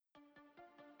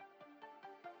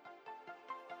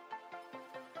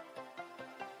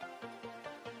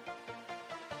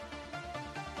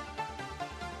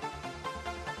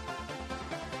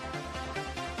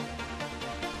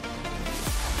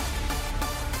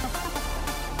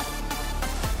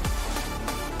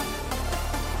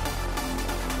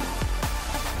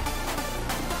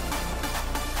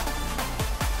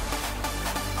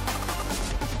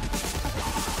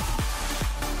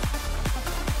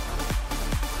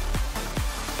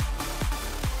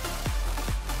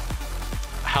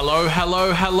Hello,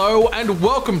 hello, hello, and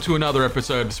welcome to another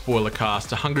episode of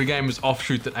SPOILERCAST, a Hungry Gamers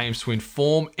offshoot that aims to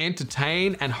inform,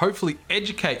 entertain, and hopefully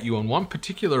educate you on one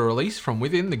particular release from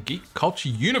within the geek culture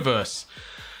universe.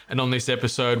 And on this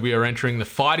episode, we are entering the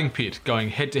fighting pit, going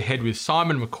head-to-head with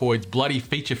Simon McCoy's bloody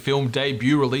feature film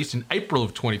debut released in April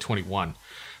of 2021.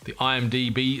 The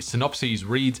IMDb synopsis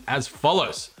reads as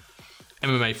follows.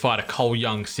 MMA fighter Cole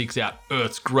Young seeks out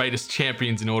Earth's greatest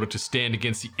champions in order to stand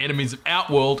against the enemies of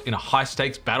Outworld in a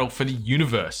high-stakes battle for the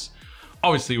universe.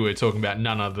 Obviously, we're talking about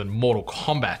none other than Mortal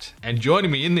Kombat. And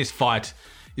joining me in this fight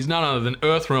is none other than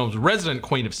Earthrealm's resident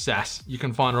queen of sass. You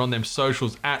can find her on them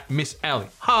socials at Miss Ali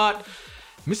Hart.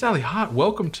 Miss Ali Hart,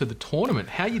 welcome to the tournament.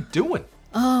 How you doing?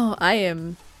 Oh, I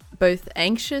am both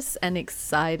anxious and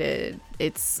excited.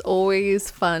 It's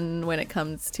always fun when it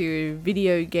comes to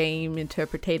video game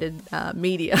interpreted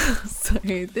media. So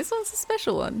this one's a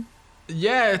special one.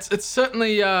 Yeah, it's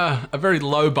certainly a very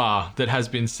low bar that has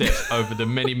been set over the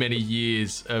many, many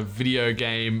years of video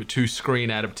game to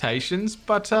screen adaptations.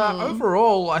 But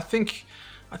overall, I think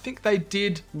they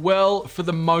did well for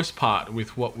the most part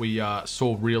with what we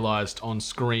saw realized on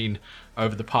screen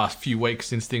over the past few weeks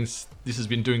since this has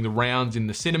been doing the rounds in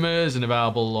the cinemas and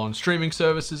available on streaming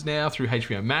services now through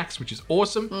HBO Max, which is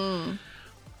awesome.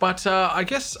 But I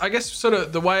guess sort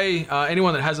of the way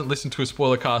anyone that hasn't listened to a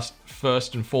spoilercast,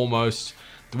 first and foremost,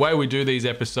 the way we do these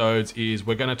episodes is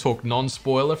we're going to talk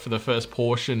non-spoiler for the first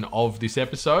portion of this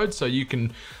episode, so you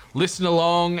can listen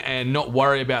along and not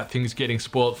worry about things getting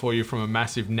spoiled for you from a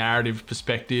massive narrative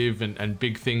perspective and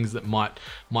big things that might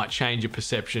change your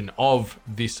perception of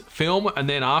this film. And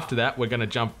then after that, we're going to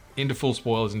jump into full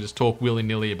spoilers and just talk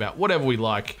willy-nilly about whatever we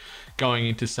like, going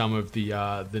into some of the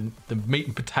meat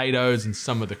and potatoes and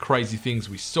some of the crazy things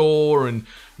we saw and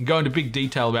go into big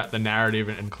detail about the narrative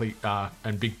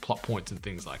and big plot points and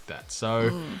things like that.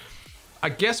 So I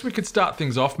guess we could start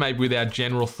things off maybe with our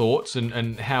general thoughts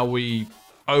and how we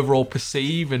overall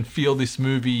perceive and feel this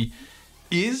movie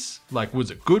is. Like, was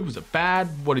it good? Was it bad?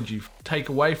 What did you take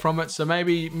away from it? So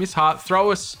maybe, Miss Hart, throw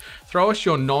us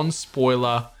your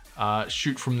non-spoiler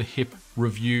shoot from the hip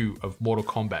review of Mortal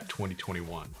Kombat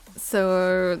 2021.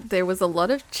 So there was a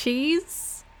lot of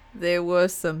cheese. There were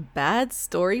some bad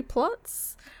story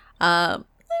plots. There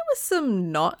was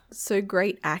some not so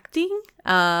great acting.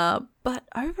 But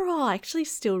overall, I actually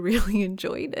still really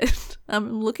enjoyed it.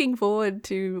 I'm looking forward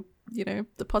to,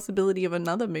 the possibility of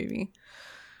another movie.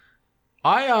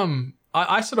 I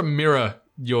sort of mirror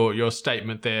your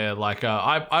statement there. Like,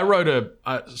 I wrote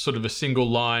a sort of a single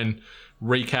line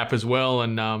recap as well,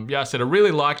 and I said I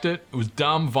really liked it. It was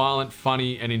dumb, violent,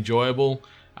 funny, and enjoyable.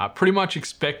 Pretty much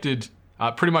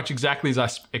exactly as I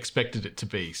expected it to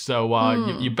be.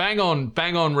 So you bang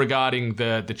on regarding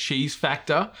the cheese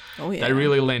factor. Oh yeah, they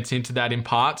really lent into that in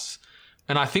parts,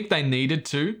 and I think they needed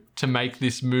to make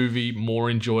this movie more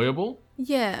enjoyable.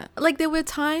 Yeah, like there were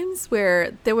times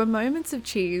where there were moments of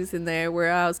cheese in there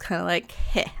where I was kind of like,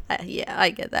 hey, yeah, I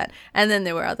get that. And then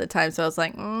there were other times where I was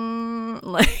like,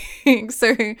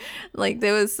 so like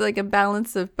there was like a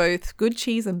balance of both good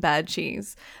cheese and bad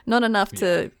cheese. Not enough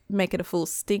to make it a full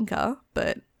stinker,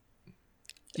 but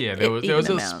yeah, there was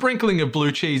a sprinkling of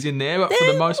blue cheese in there, but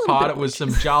for the most part it was some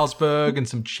Jarlsberg and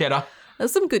some cheddar.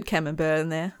 There's some good camembert in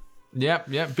there. Yeah,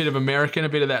 bit of American, a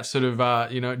bit of that sort of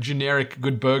generic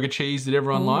good burger cheese that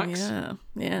everyone likes.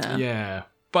 Yeah.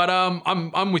 But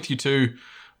I'm with you too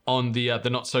on the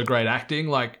not so great acting.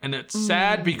 Like, and it's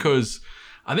sad because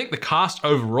I think the cast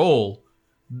overall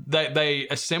they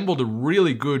assembled a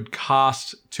really good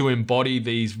cast to embody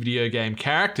these video game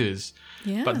characters.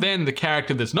 Yeah. But then the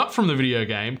character that's not from the video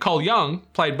game, Cole Young,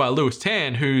 played by Lewis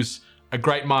Tan, who's a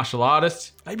great martial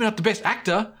artist, maybe not the best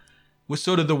actor, was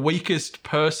sort of the weakest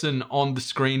person on the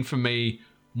screen for me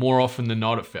more often than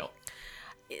not, it felt.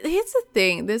 Here's the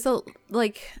thing. There's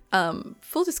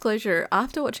full disclosure,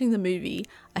 after watching the movie,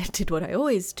 I did what I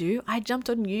always do. I jumped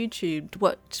on YouTube,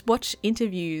 watch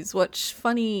interviews, watch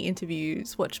funny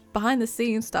interviews, watch behind the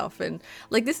scenes stuff. And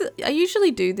like I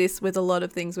usually do this with a lot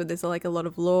of things where there's like a lot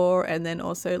of lore and then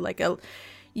also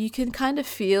you can kind of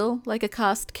feel like a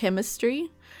cast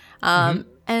chemistry.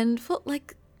 And for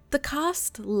like, the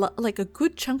cast, like a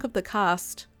good chunk of the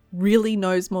cast, really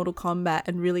knows Mortal Kombat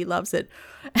and really loves it.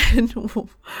 And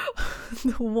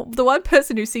the one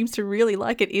person who seems to really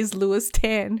like it is Lewis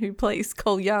Tan, who plays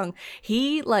Cole Young.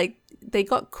 They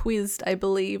got quizzed, I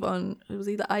believe, on, it was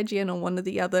either IGN or one of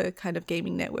the other kind of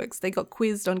gaming networks. They got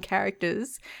quizzed on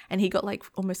characters and he got like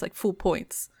almost like full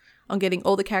points on getting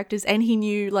all the characters, and he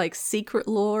knew like secret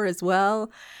lore as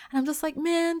well. And I'm just like,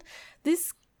 man,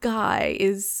 this guy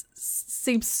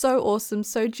seems so awesome,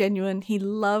 so genuine. He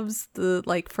loves the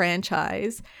like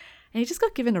franchise, And he just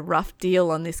got given a rough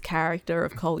deal on this character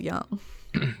of Cole Young.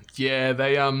 Yeah,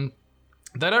 they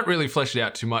don't really flesh it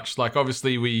out too much. Like,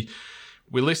 obviously, we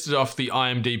listed off the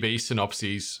IMDb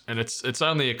synopses, and it's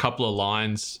only a couple of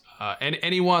lines. And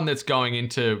anyone that's going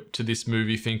into this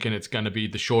movie thinking it's going to be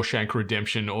the Shawshank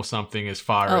Redemption or something, as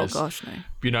far as gosh, no.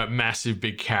 You know, massive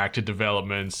big character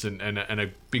developments and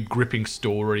a big gripping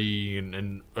story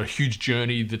and a huge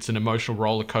journey that's an emotional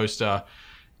roller coaster,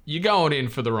 you're going in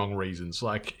for the wrong reasons.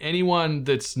 Like, anyone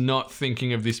that's not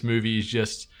thinking of this movie as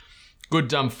just good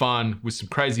dumb fun with some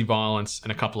crazy violence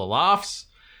and a couple of laughs,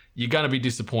 you're going to be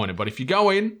disappointed. But if you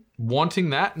go in wanting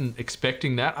that and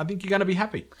expecting that, I think you're going to be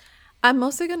happy. I'm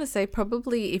also going to say,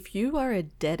 probably if you are a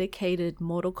dedicated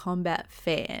Mortal Kombat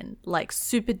fan, like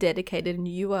super dedicated, and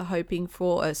you are hoping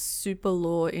for a super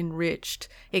lore enriched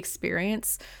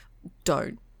experience,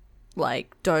 don't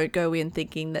go in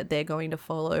thinking that they're going to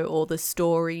follow all the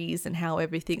stories and how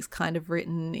everything's kind of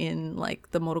written in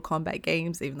like the Mortal Kombat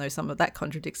games, even though some of that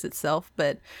contradicts itself.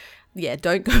 But yeah,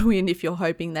 don't go in if you're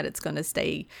hoping that it's going to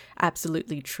stay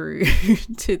absolutely true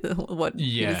to what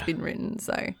has been written.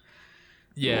 So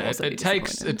yeah, it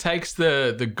takes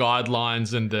the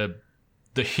guidelines and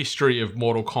the history of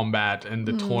Mortal Kombat and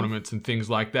the tournaments and things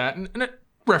like that, and it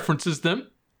references them,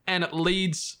 and it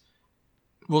leads.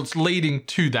 Well, it's leading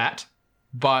to that,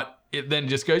 but it then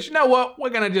just goes, you know what?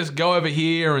 We're going to just go over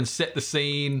here and set the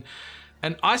scene.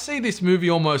 And I see this movie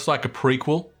almost like a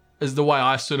prequel, is the way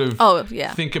I sort of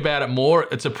think about it more.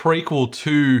 It's a prequel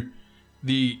to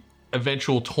the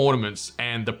eventual tournaments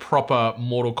and the proper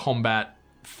Mortal Kombat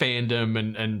fandom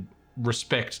and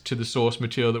respect to the source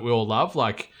material that we all love.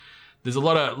 Like, there's a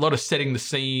lot of setting the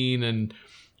scene and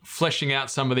fleshing out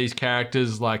some of these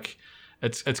characters. Like,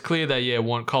 it's clear they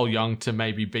want Cole Young to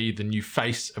maybe be the new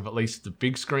face of at least the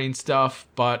big screen stuff.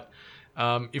 But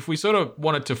if we sort of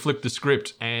wanted to flip the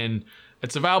script, and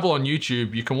it's available on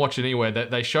YouTube, you can watch it anywhere.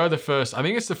 That they show the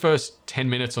first 10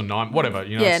 minutes or 9, whatever.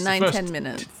 You know, yeah, 9-10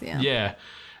 minutes. Yeah,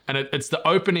 and it's the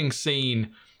opening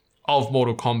scene of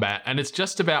Mortal Kombat, and it's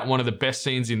just about one of the best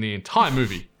scenes in the entire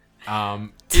movie.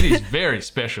 It is very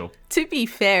special. To be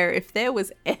fair, if there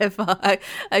was ever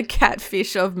a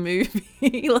catfish of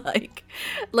movie, like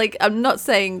I'm not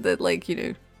saying that, like, you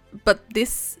know, but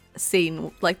this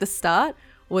scene, like the start,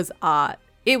 was art.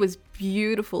 It was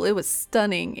beautiful. It was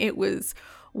stunning. It was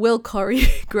well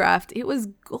choreographed. It was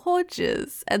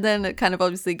gorgeous. And then it kind of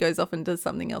obviously goes off and does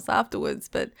something else afterwards.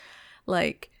 But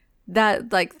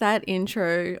that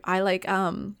intro,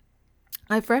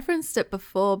 I've referenced it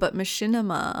before, but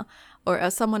Machinima, or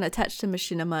someone attached to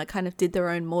Machinima, kind of did their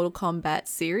own Mortal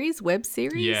Kombat web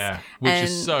series. Yeah, which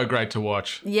is so great to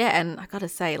watch. Yeah, and I gotta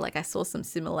say, like, I saw some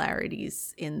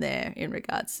similarities in there in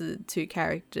regards to the two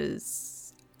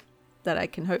characters that I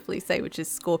can hopefully say, which is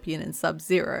Scorpion and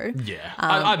Sub-Zero. Yeah,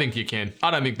 I think you can.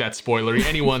 I don't think that's spoilery.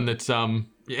 Anyone that's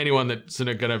sort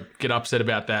of gonna get upset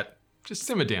about that, just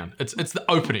simmer down. It's the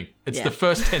opening. It's the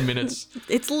first 10 minutes.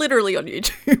 It's literally on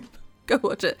YouTube. Go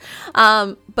watch it.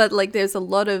 But like, there's a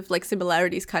lot of like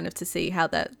similarities kind of to see how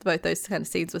both those kind of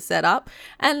scenes were set up.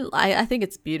 And I think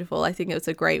it's beautiful. I think it was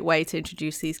a great way to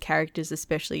introduce these characters,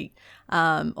 especially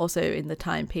also in the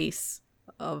timepiece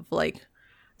of like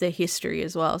their history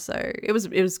as well. So it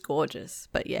was gorgeous.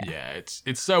 But yeah. Yeah,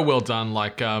 it's so well done.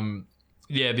 Like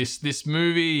this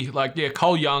movie, like,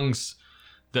 Cole Young's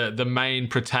the main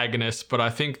protagonist, but I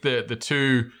think the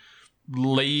two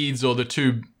leads, or the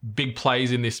two big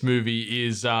plays in this movie,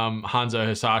 is Hanzo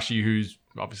Hasashi, who's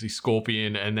obviously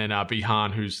Scorpion, and then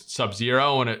Bihan, who's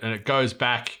Sub-Zero, and it goes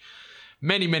back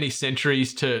many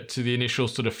centuries to the initial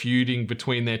sort of feuding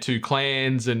between their two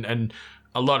clans, and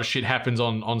a lot of shit happens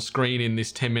on screen in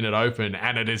this 10-minute open,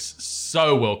 and it is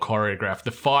so well choreographed.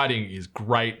 The fighting is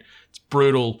great. It's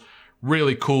brutal.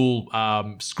 Really cool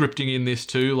scripting in this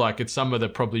too. Like, it's some of the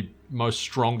probably most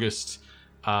strongest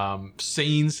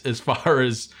scenes as far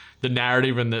as the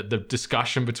narrative and the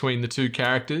discussion between the two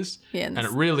characters. Yeah, and it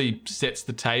really sets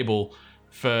the table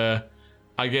for,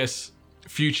 I guess,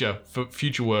 future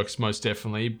works, most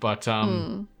definitely. But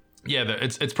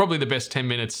it's probably the best 10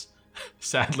 minutes,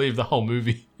 sadly, of the whole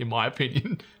movie, in my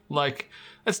opinion. Like,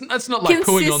 it's not like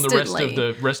pooing on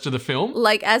the rest of the film.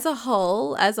 Like, as a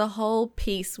whole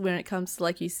piece, when it comes to,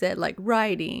 like you said, like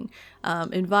writing,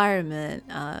 environment,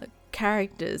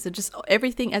 characters, and just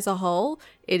everything as a whole,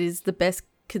 it is the best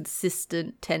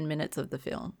consistent 10 minutes of the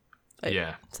film.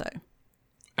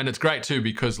 And it's great too,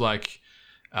 because like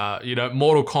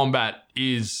Mortal Kombat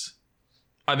is,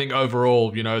 I think,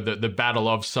 overall, the battle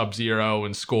of Sub-Zero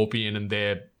and Scorpion and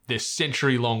their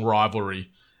century-long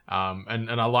rivalry. And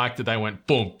I like that they went,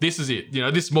 boom, this is it.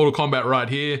 This Mortal Kombat right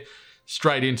here,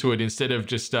 straight into it instead of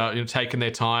just taking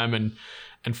their time and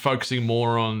focusing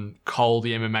more on Cole,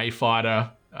 the MMA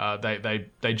fighter.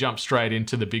 They jump straight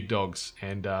into the big dogs,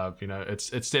 and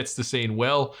it sets the scene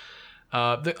well.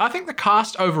 I think the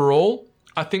cast overall,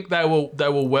 I think they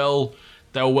were well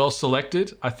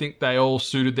selected. I think they all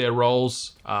suited their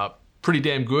roles pretty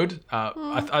damn good.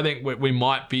 I think we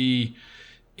might be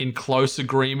in close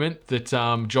agreement that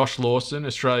Josh Lawson,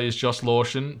 Australia's Josh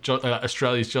Lawson,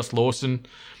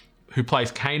 who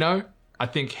plays Kano, I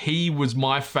think he was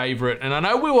my favourite. And I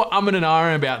know we were umming and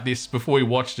ahhing about this before we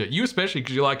watched it. You especially,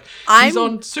 because you're like, he's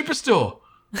on Superstore.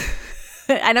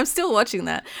 And I'm still watching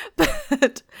that.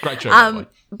 But great show.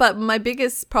 But my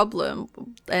biggest problem,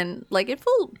 and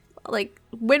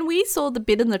when we saw the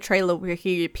bit in the trailer where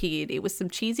he appeared, it was some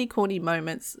cheesy, corny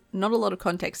moments, not a lot of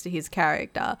context to his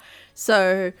character.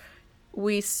 So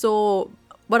we saw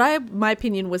my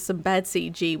opinion was some bad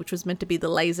CG, which was meant to be the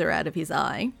laser out of his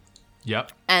eye.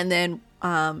 Yep. And then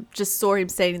just saw him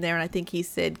standing there, and I think he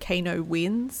said Kano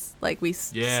wins. Like we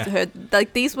heard,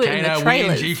 like these were in the Kano trailers.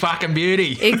 wins, you fucking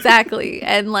beauty. Exactly.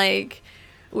 And like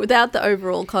without the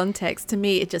overall context, to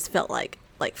me it just felt like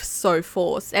so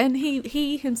forced. And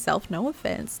he himself, no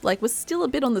offense, like was still a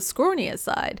bit on the scrawnier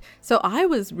side. So I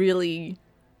was really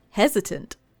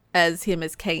hesitant as him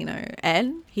as Kano,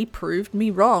 and he proved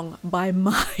me wrong by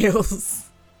miles.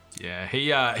 Yeah,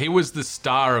 he was the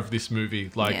star of this movie.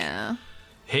 Like,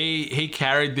 he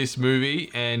carried this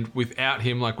movie, and without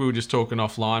him, like we were just talking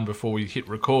offline before we hit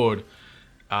record,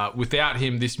 without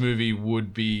him, this movie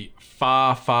would be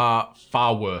far, far,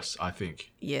 far worse, I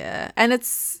think. Yeah, and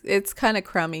it's kind of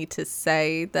crummy to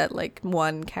say that like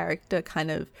one character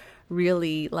kind of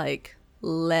really like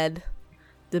led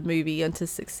the movie into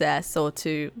success or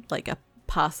to like a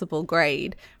passable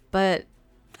grade, but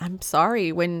I'm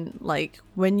sorry, when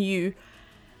you're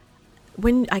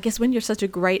such a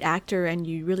great actor and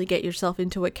you really get yourself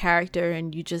into a character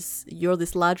and you're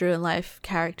this larger than life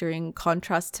character in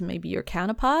contrast to maybe your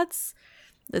counterparts,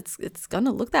 it's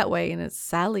gonna look that way, and it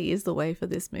sadly is the way for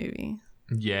this movie.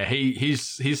 Yeah,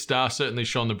 his star certainly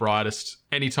shone the brightest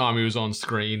anytime he was on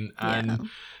screen, and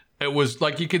it was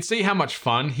like you could see how much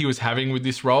fun he was having with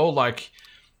this role. Like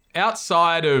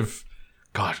outside of,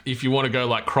 God, if you want to go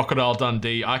like Crocodile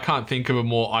Dundee, I can't think of a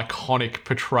more iconic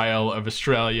portrayal of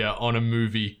Australia on a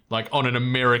movie, like on an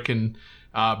American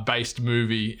based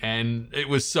movie. And it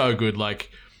was so good. Like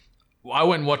I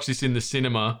went and watched this in the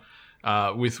cinema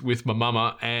with my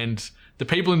mama, and the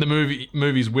people in the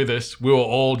movies with us, we were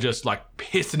all just like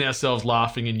pissing ourselves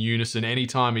laughing in unison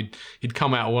anytime he'd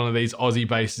come out with one of these Aussie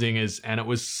based zingers, and it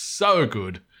was so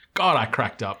good. God, I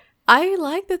cracked up. I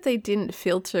like that they didn't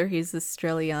filter his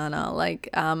Australiana. Like,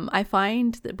 I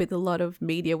find that with a lot of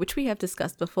media, which we have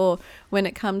discussed before, when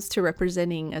it comes to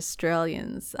representing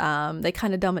Australians, they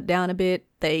kind of dumb it down a bit.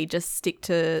 They just stick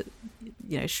to,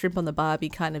 shrimp on the barbie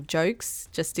kind of jokes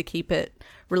just to keep it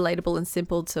relatable and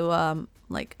simple to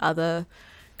like other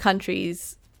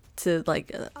countries. To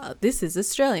like, this is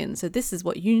Australian, so this is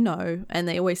what you know, and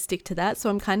they always stick to that. So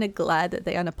I'm kind of glad that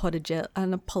they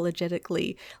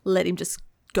unapologetically let him just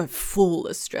go full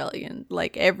Australian.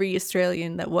 Like every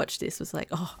Australian that watched this was like,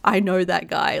 oh, I know that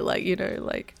guy. Like,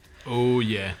 like. Oh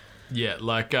yeah. Yeah.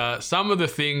 Like some of the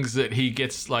things that he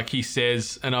gets, like he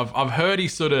says, and I've heard he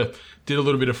sort of did a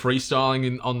little bit of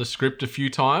freestyling on the script a few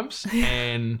times,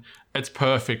 and it's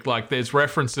perfect. Like there's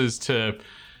references to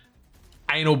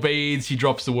anal beads. He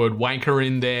drops the word wanker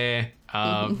in there.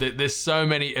 There's so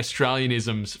many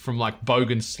Australianisms from like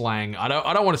bogan slang. I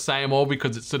don't want to say them all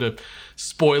because it's sort of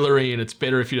spoilery, and it's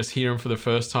better if you just hear them for the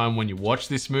first time when you watch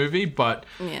this movie. But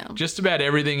just about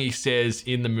everything he says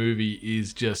in the movie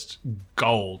is just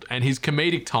gold, and his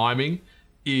comedic timing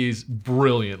is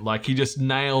brilliant. Like he just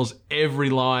nails every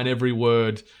line, every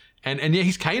word, and yeah,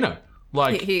 he's Kano.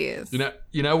 Like he is.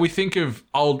 We think of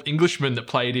old Englishman that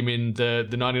played him in the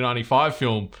 1995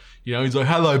 film. He's like,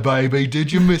 "Hello, baby,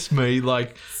 did you miss me?"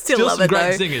 Like, still love some it,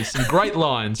 great though. singers, some great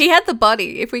lines. He had the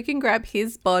body. If we can grab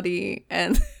his body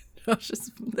and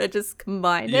they just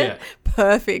combined it,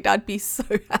 perfect. I'd be so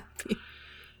happy.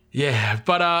 Yeah,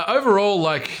 but overall,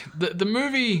 like the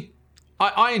movie,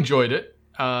 I enjoyed it.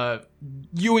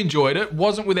 You enjoyed it.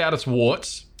 Wasn't without its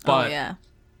warts, but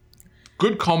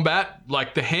good combat.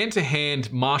 Like the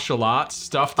hand-to-hand martial arts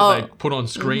stuff that they put on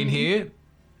screen here.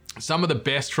 Some of the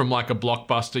best from like a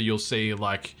blockbuster you'll see.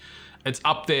 Like it's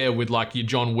up there with like your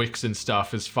John Wicks and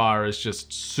stuff as far as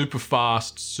just super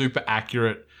fast, super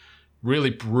accurate, really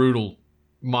brutal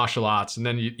martial arts. And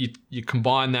then you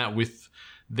combine that with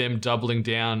them doubling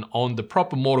down on the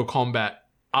proper Mortal Kombat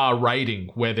R rating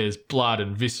where there's blood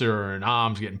and viscera and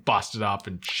arms getting busted up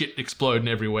and shit exploding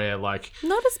everywhere, like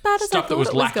Not as bad as I stuff thought that was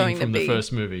it was lacking going to from the be.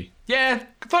 first movie. Yeah,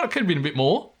 I thought it could have been a bit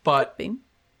more, but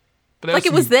there Like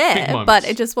it was some big there, moments. but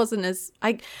it just wasn't as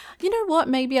you know what?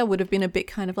 Maybe I would have been a bit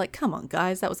kind of like, come on,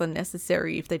 guys, that was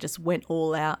unnecessary if they just went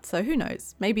all out. So who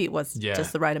knows? Maybe it was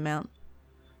just the right amount.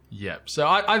 Yeah, so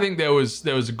I think there was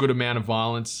a good amount of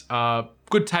violence.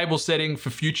 Good table setting for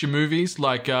future movies,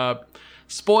 like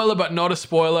spoiler but not a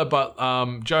spoiler, but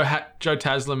Joe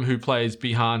Taslim, who plays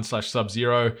Bihan /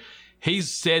 Sub-Zero, he's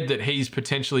said that he's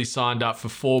potentially signed up for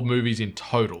 4 movies in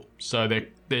total. So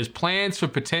there's plans for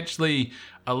potentially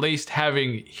at least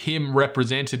having him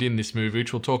represented in this movie,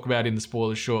 which we'll talk about in the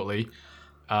spoilers shortly,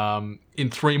 in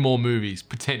 3 more movies,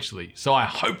 potentially. So I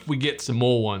hope we get some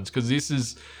more ones, because this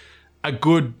is a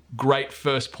great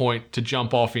first point to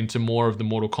jump off into more of the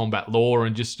Mortal Kombat lore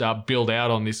and just build out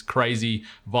on this crazy,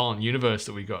 violent universe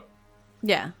that we got.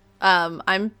 Yeah.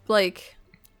 I'm like,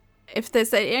 if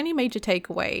there's any major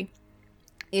takeaway,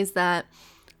 is that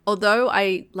although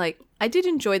I did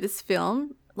enjoy this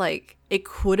film, like it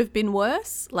could have been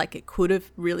worse. Like it could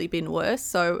have really been worse.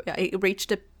 So it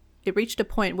reached a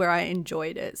point where I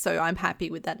enjoyed it. So I'm happy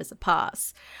with that as a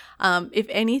pass. If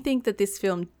anything that this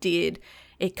film did,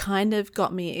 it kind of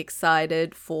got me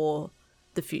excited for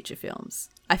the future films.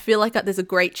 I feel like there's a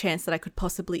great chance that I could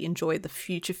possibly enjoy the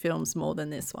future films more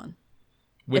than this one.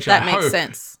 Which if that I makes hope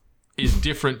sense. Is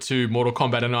different to Mortal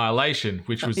Kombat Annihilation,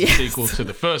 which was the sequel to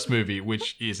the first movie,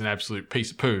 which is an absolute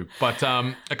piece of poo. But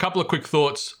a couple of quick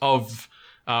thoughts of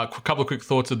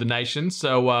the nation.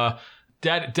 So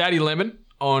Daddy Lemon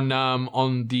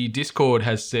on the Discord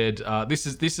has said this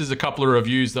is a couple of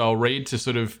reviews that I'll read to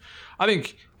sort of, I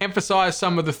think, emphasize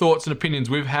some of the thoughts and opinions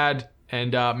we've had,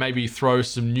 and maybe throw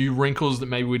some new wrinkles that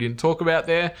maybe we didn't talk about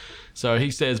there. So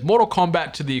he says, Mortal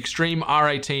Kombat to the extreme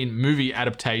R18 movie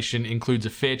adaptation includes a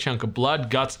fair chunk of blood,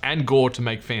 guts, and gore to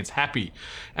make fans happy.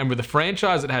 And with a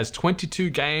franchise that has 22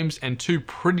 games and 2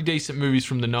 pretty decent movies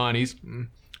from the 90s,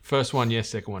 first one, yes,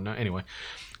 second one, no, anyway,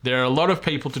 there are a lot of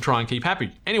people to try and keep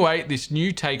happy. Anyway, this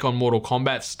new take on Mortal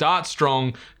Kombat starts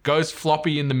strong, goes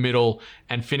floppy in the middle,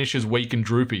 and finishes weak and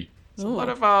droopy. It's a lot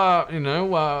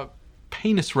of,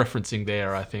 penis referencing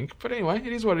there, I think. But anyway,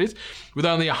 it is what it is. With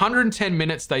only 110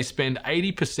 minutes, they spend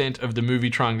 80% of the movie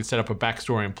trying to set up a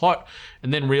backstory and plot,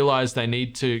 and then realize they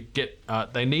need to get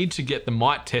the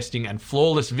might testing and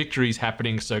flawless victories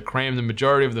happening, so cram the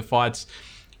majority of the fights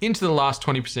into the last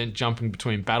 20%, jumping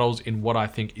between battles in what I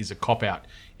think is a cop-out.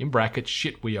 In brackets,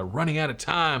 shit, we are running out of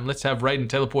time. Let's have Raiden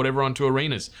teleport everyone to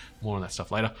arenas. More on that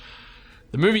stuff later.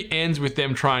 The movie ends with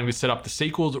them trying to set up the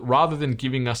sequels rather than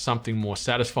giving us something more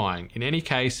satisfying. In any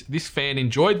case, this fan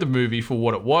enjoyed the movie for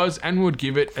what it was and would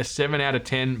give it a 7 out of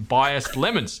 10 biased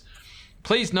lemons.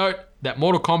 Please note that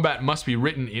Mortal Kombat must be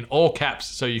written in all caps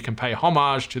so you can pay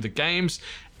homage to the games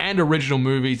and original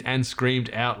movies and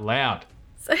screamed out loud.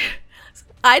 So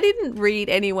I didn't read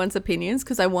anyone's opinions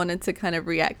because I wanted to kind of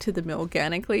react to them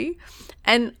organically.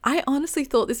 And I honestly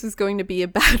thought this was going to be a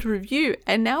bad review.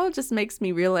 And now it just makes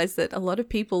me realize that a lot of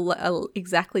people are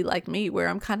exactly like me, where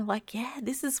I'm kind of like, yeah,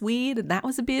 this is weird and that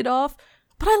was a bit off,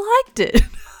 but I liked it.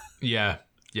 Yeah.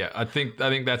 I think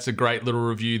that's a great little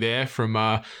review there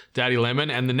from Daddy Lemon.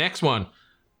 And the next one,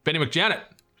 Benny McJanet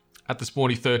at the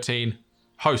Sporty 13,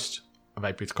 host of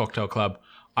 8-Bits Cocktail Club.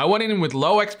 I went in with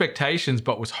low expectations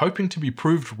but was hoping to be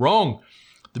proved wrong.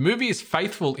 The movie is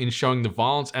faithful in showing the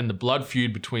violence and the blood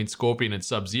feud between Scorpion and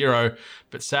Sub-Zero,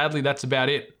 but sadly that's about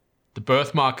it. The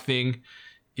birthmark thing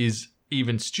is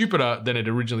even stupider than it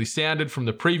originally sounded from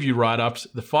the preview write-ups.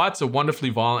 The fights are wonderfully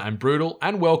violent and brutal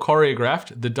and well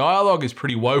choreographed. The dialogue is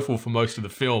pretty woeful for most of the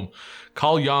film.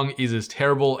 Cole Young is as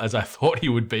terrible as I thought he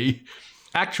would be.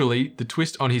 Actually, the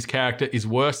twist on his character is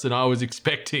worse than I was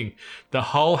expecting. The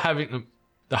whole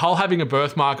having a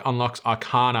birthmark unlocks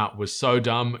Arcana was so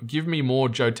dumb. Give me more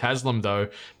Joe Taslim though.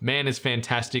 Man is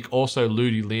fantastic. Also,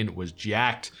 Ludi Lin was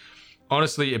jacked.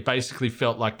 Honestly, it basically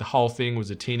felt like the whole thing was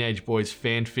a teenage boy's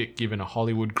fanfic given a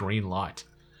Hollywood green light.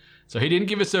 So he didn't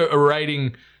give us a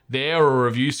rating there or a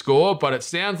review score, but it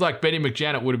sounds like Benny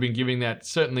McJanet would have been giving that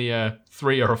certainly a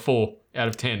 3 or a 4 out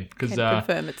of 10. Can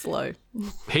confirm it's low.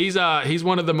 He's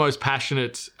one of the most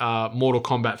passionate Mortal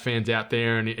Kombat fans out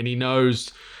there, and he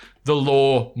knows the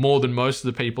lore more than most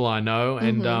of the people I know,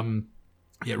 and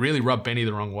really rubbed Benny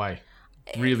the wrong way.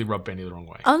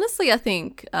 Honestly, I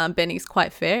think Benny's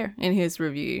quite fair in his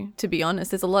review, to be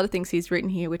honest. There's a lot of things he's written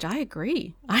here which I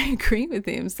agree with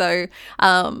him. So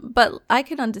but I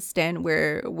can understand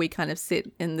where we kind of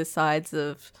sit in the sides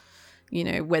of, you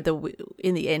know,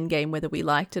 in the end game whether we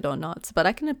liked it or not, but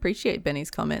I can appreciate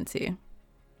Benny's comments here.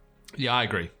 Yeah, I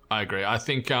agree. I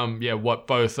think, what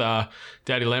both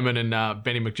Daddy Lemon and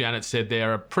Benny McJanet said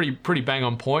there are pretty bang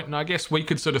on point. And I guess we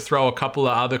could sort of throw a couple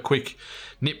of other quick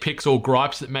nitpicks or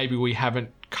gripes that maybe we haven't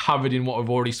covered in what we've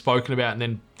already spoken about,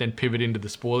 and then pivot into the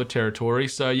spoiler territory.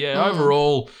 So yeah,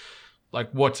 overall, like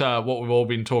what we've all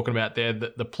been talking about there,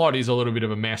 the plot is a little bit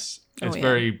of a mess. It's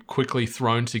very quickly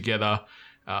thrown together.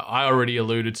 I already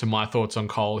alluded to my thoughts on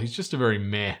Cole. He's just a very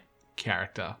meh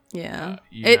character. Yeah.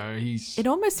 It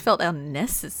almost felt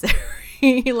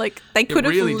unnecessary. Like they could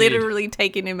have really literally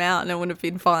taken him out and it would have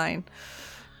been fine.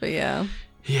 But yeah.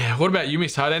 Yeah. What about you,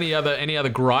 Miss Hart? Any other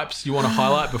gripes you want to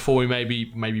highlight before we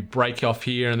maybe break off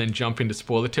here and then jump into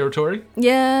spoiler territory?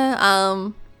 Yeah.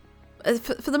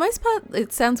 For the most part,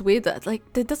 it sounds weird that like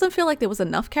it doesn't feel like there was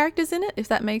enough characters in it, if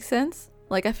that makes sense.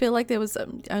 Like I feel like there was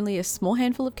only a small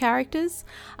handful of characters.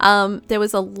 There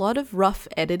was a lot of rough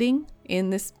editing in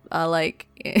this,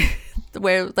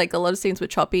 where like a lot of scenes were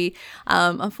choppy.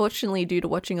 Unfortunately, due to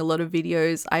watching a lot of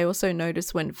videos, I also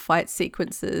noticed when fight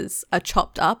sequences are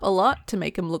chopped up a lot to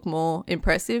make them look more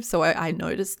impressive. So I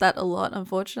noticed that a lot,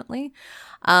 unfortunately.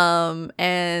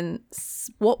 And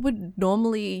what would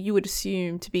normally you would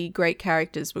assume to be great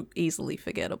characters were easily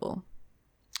forgettable.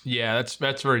 Yeah,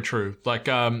 that's very true. Like,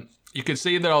 you could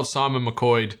see that old Simon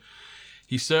McCoy,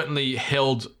 he certainly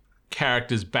held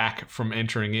characters back from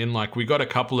entering in. Like, we got a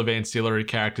couple of ancillary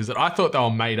characters that I thought they were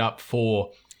made up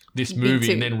for this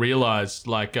movie, and then realized,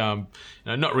 like,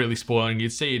 not really spoiling,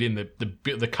 you'd see it in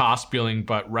the cast billing,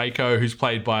 but Reiko, who's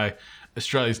played by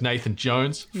Australia's Nathan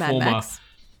Jones, former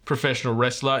professional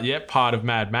wrestler, part of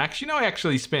Mad Max. He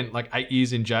actually spent like 8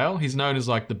 years in jail. He's known as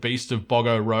like the Beast of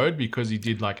Boggo Road because he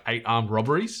did like 8 armed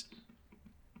robberies.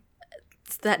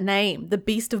 It's that name, the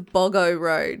Beast of Boggo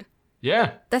Road.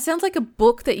 Yeah. That sounds like a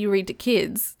book that you read to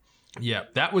kids. Yeah,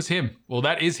 that was him. Well,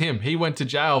 that is him. He went to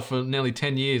jail for nearly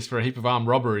 10 years for a heap of armed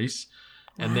robberies.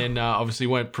 And then obviously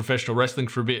went professional wrestling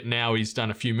for a bit. Now he's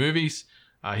done a few movies.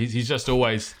 He's just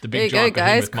always the big giant.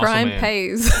 There you go, guys. Crime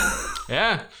pays.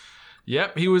 Yeah.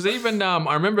 Yep. He was even,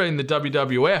 I remember in the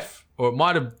WWF, or it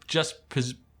might have just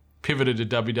pivoted to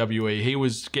WWE, he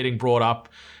was getting brought up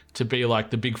to be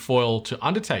like the big foil to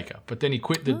Undertaker. But then he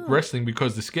quit the wrestling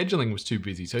because the scheduling was too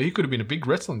busy. So he could have been a big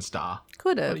wrestling star.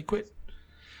 Could have. But he quit.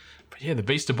 But yeah, the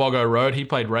Beast of Boggo Road, he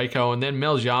played Reiko. And then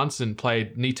Mel Janssen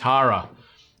played Nitara,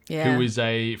 who is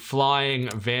a flying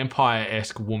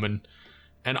vampire-esque woman.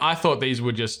 And I thought these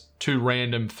were just two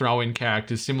random throw-in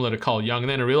characters similar to Cole Young. And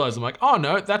then I realized, I'm like, oh,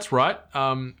 no, that's right.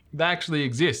 They actually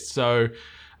exist. So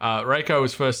Reiko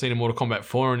was first seen in Mortal Kombat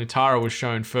 4 and Nitara was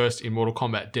shown first in Mortal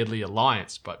Kombat Deadly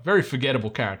Alliance. But very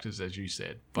forgettable characters, as you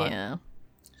said. But yeah,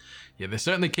 they're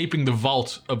certainly keeping the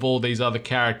vault of all these other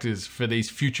characters for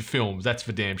these future films. That's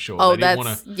for damn sure. Oh,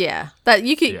 That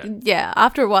you could,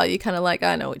 after a while, you're kind of like,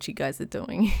 I know what you guys are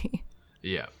doing.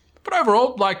 Yeah. But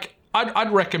overall, like,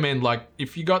 I'd recommend, like,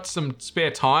 if you got some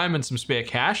spare time and some spare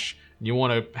cash and you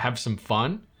want to have some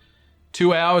fun,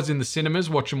 2 hours in the cinemas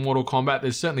watching Mortal Kombat,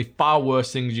 there's certainly far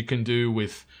worse things you can do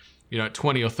with, $20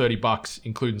 or $30,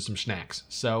 including some snacks.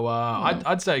 So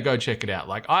I'd say go check it out.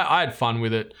 Like, I had fun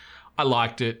with it. I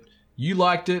liked it. You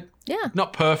liked it. Yeah.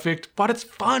 Not perfect, but it's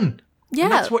fun. Yeah.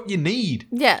 And that's what you need.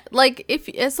 Yeah. Like,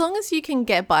 as long as you can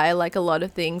get by, like, a lot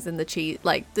of things and the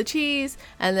cheese,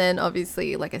 and then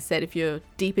obviously, like I said, if you're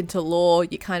deep into lore,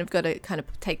 you kind of got to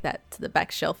take that to the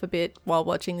back shelf a bit while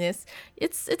watching this.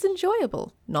 It's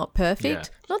enjoyable. Not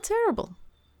perfect. Not terrible.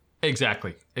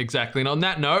 Exactly. And on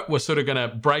that note, we're sort of going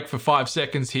to break for 5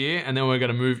 seconds here, and then we're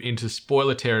going to move into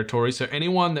spoiler territory. So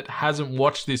anyone that hasn't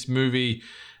watched this movie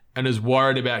and is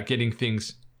worried about getting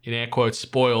things, in air quotes,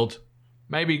 spoiled,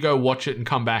 maybe go watch it and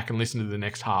come back and listen to the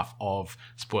next half of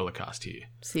SpoilerCast here.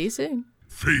 See you soon.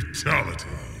 Fatality.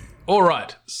 All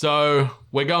right, so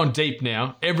we're going deep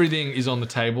now. Everything is on the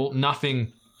table.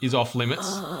 Nothing is off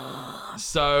limits.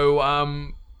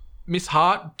 So, Miss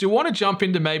Hart, do you want to jump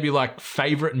into maybe like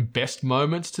favorite and best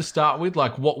moments to start with?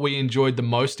 Like what we enjoyed the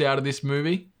most out of this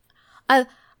movie?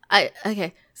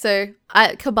 Okay. So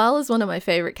Kabal is one of my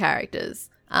favorite characters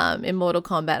in Mortal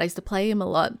Kombat. I used to play him a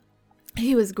lot.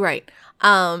 He was great.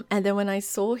 And then when I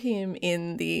saw him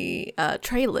in the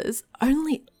trailers,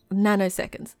 only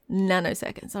nanoseconds.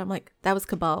 And I'm like, that was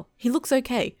Kabal. He looks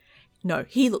okay. No,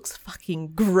 he looks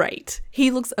fucking great.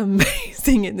 He looks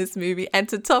amazing in this movie. And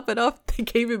to top it off, they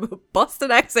gave him a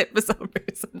Boston accent for some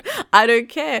reason. I don't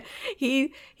care.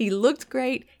 He looked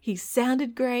great. He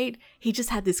sounded great. He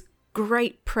just had this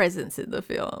great presence in the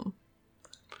film.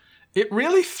 It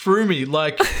really threw me.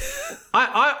 Like,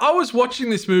 I was watching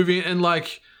this movie and,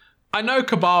 like, I know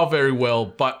Kabal very well,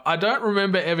 but I don't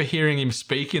remember ever hearing him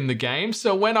speak in the game.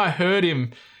 So when I heard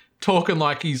him talking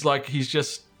like he's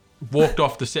just walked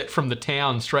off the set from the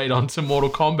town straight onto Mortal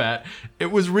Kombat,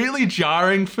 it was really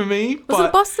jarring for me. Was it a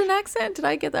Boston accent? Did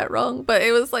I get that wrong? But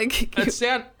it was like...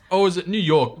 Or was it New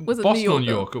York? Was it Boston New or New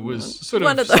York? York? It was sort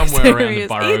One of those somewhere around areas.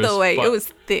 the boroughs. Either way, but, it was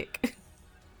thick.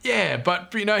 Yeah,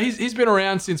 but he's been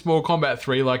around since Mortal Kombat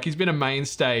 3. Like, he's been a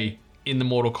mainstay in the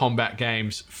Mortal Kombat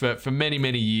games for many,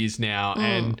 many years now.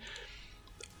 And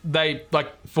they,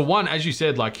 like, for one, as you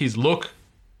said, like, his look,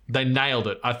 they nailed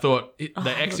it. I thought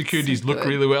they executed his look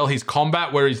really well. His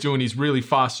combat, where he's doing his really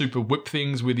fast super whip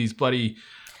things with his bloody...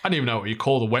 I don't even know what you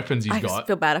call the weapons he's got. I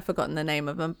feel bad. I've forgotten the name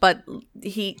of them. But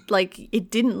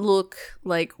it didn't look,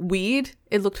 like, weird.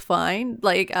 It looked fine.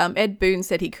 Like, Ed Boon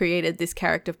said he created this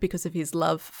character because of his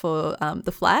love for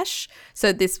the Flash.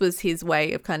 So this was his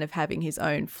way of kind of having his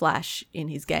own Flash in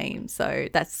his game. So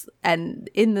and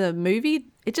in the movie,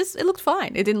 it looked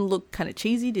fine. It didn't look kind of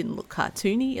cheesy, didn't look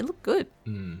cartoony. It looked good.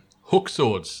 Hook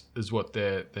swords is what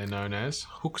they're known as.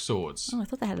 Hook swords. Oh, I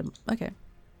thought they had them. Okay.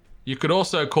 You could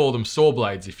also call them saw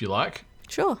blades if you like.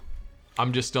 Sure.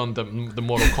 I'm just on the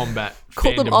Mortal Kombat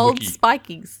Call them old wiki.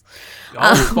 spikies.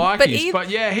 Old spikies. But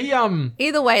yeah, he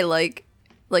Either way, like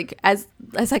as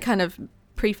I kind of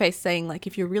preface saying, like,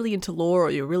 if you're really into lore or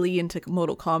you're really into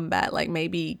Mortal Kombat, like,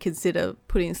 maybe consider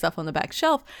putting stuff on the back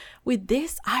shelf. With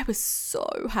this, I was so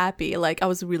happy. Like, I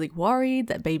was really worried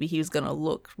that maybe he was going to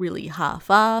look really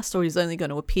half-assed or he's only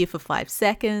going to appear for 5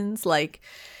 seconds. Like...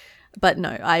 But no,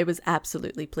 I was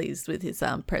absolutely pleased with his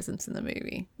presence in the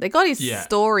movie. They got his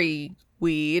story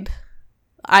weird.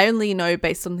 I only know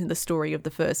based on the story of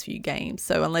the first few games.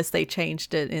 So unless they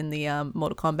changed it in the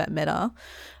Mortal Kombat meta.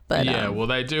 But well,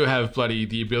 they do have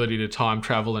the ability to time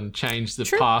travel and change the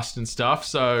True. past and stuff.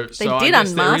 So They I did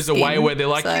guess there is a way unmask where they're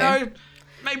like, him,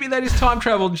 maybe they just time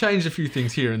traveled and changed a few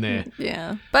things here and there.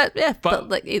 Yeah. But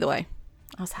like, either way,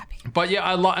 I was happy. But yeah,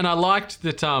 I liked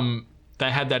that they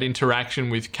had that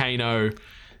interaction with Kano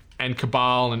and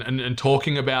Cabal and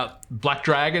talking about Black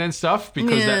Dragon and stuff,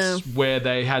 because that's where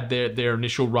they had their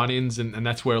initial run-ins and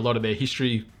that's where a lot of their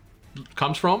history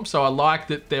comes from. So I like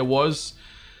that there was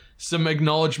some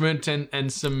acknowledgement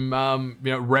and some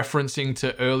referencing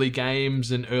to early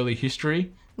games and early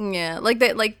history. Yeah, like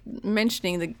that, like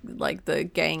mentioning the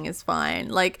gang is fine.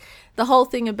 Like the whole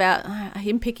thing about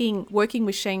him working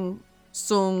with Shang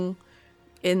Tsung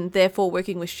and therefore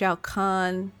working with Shao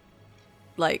Kahn,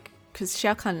 like, because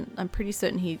Shao Kahn, I'm pretty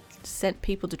certain he sent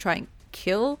people to try and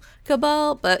kill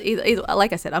Cabal, but either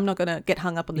like I said, I'm not going to get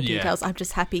hung up on the details. I'm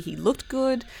just happy he looked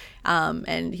good,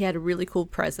 and he had a really cool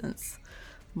presence.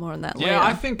 More on that later. Yeah,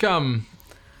 I think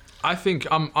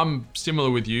I'm similar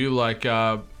with you. Like,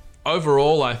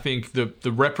 overall, I think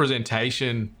the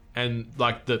representation and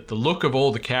like the look of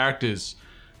all the characters,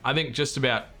 I think just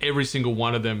about every single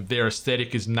one of them, their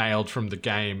aesthetic is nailed from the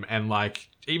game. And like,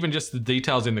 even just the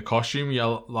details in the costume,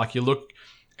 you look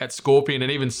at Scorpion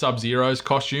and even Sub-Zero's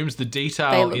costumes, the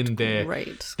detail in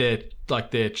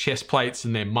their chest plates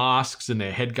and their masks and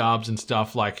their head garbs and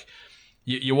stuff. Like,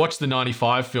 you watch the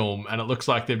 95 film and it looks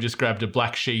like they've just grabbed a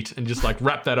black sheet and just like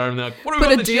wrapped that over and they're like, what have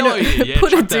we got the jello here? Yeah,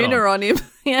 put a doona on him.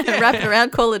 Wrap it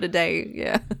around, call it a day.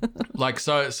 Yeah. Like,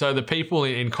 so the people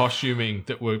in costuming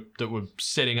that were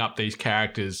setting up these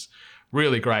characters,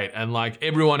 really great. And like,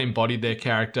 everyone embodied their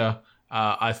character.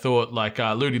 I thought like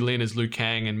Ludi Lin as Liu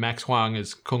Kang and Max Huang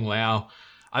as Kung Lao,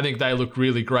 I think they looked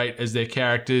really great as their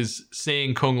characters.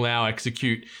 Seeing Kung Lao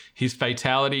execute his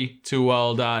fatality to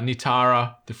old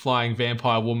Nitara, the flying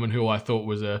vampire woman, who I thought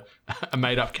was a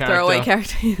made-up character. Throwaway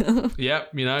character.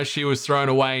 Yep, she was thrown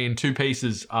away in 2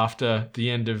 pieces after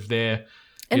the end of their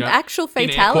actual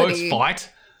fatality. In air quotes, fight.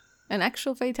 An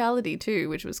actual fatality too,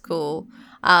 which was cool.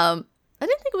 I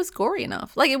didn't think it was gory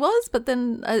enough. Like, it was, but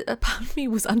then a part of me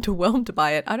was underwhelmed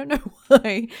by it. I don't know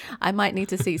why. I might need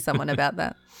to see someone about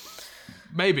that.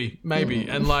 Maybe.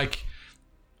 And like,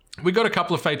 we got a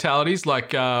couple of fatalities.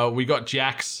 Like, we got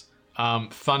Jax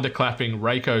thunderclapping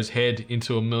Reiko's head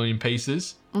into a million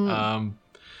pieces,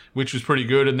 which was pretty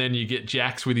good. And then you get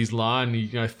Jax with his line,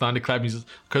 thunderclapping.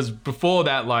 Because before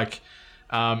that, like,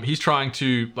 he's trying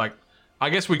to, like, I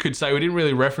guess we could say we didn't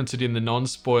really reference it in the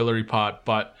non-spoilery part,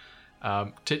 but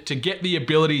to get the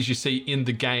abilities you see in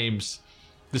the games,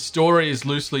 the story is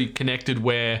loosely connected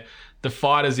where the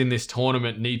fighters in this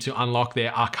tournament need to unlock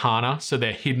their arcana, so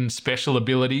their hidden special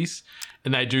abilities.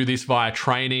 And they do this via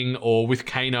training, or with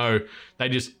Kano, they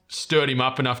just stirred him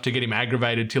up enough to get him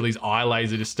aggravated till his eye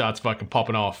laser just starts fucking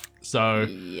popping off. So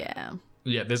yeah,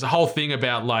 there's a whole thing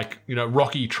about like,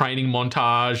 Rocky training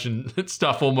montage and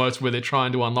stuff almost where they're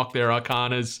trying to unlock their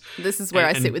arcanas. This is where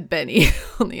I sit with Benny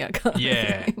on the arcana.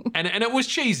 Yeah. and it was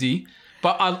cheesy,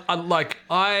 but I liked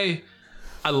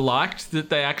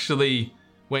that they actually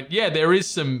went, yeah, there is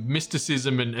some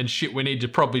mysticism and shit we need to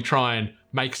probably try and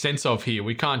make sense of here.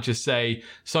 We can't just say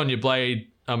Sonya Blade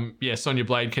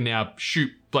can now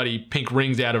shoot bloody pink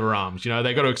rings out of her arms. You know,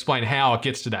 they got to explain how it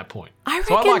gets to that point. I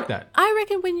like that. I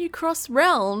reckon when you cross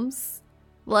realms,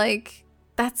 like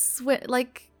that's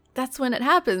when it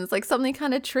happens. Like something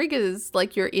kind of triggers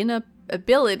like your inner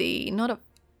ability, not a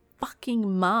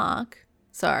fucking mark.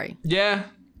 Sorry. Yeah.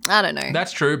 I don't know.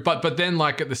 That's true. But then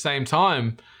like at the same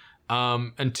time,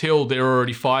 until they're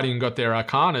already fighting and got their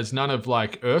arcanas, none of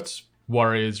like Earth's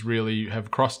warriors really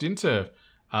have crossed into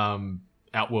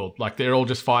Outworld. Like they're all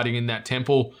just fighting in that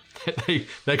temple.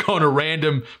 They go on a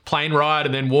random plane ride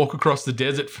and then walk across the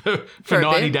desert for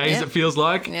 90 days, yeah. It feels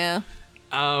like. Yeah.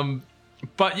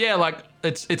 But yeah, like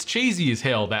it's cheesy as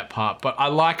hell, that part. But I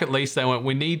like at least they went,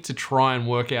 we need to try and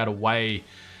work out a way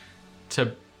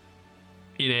to,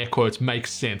 in air quotes, make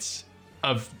sense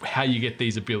of how you get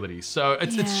these abilities. So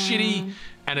it's shitty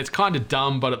and it's kind of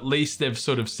dumb, but at least they've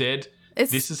sort of said,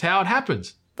 this is how it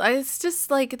happens. It's just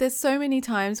like there's so many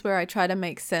times where I try to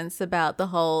make sense about the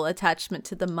whole attachment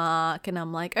to the mark, and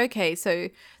I'm like, okay, so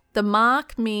the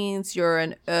mark means you're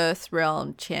an Earth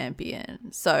Realm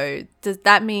champion. So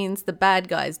that means the bad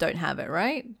guys don't have it,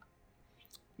 right?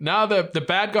 No, the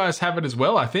bad guys have it as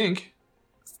well, I think.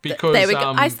 Because there we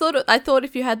go. I thought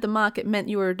if you had the mark, it meant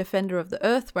you were a defender of the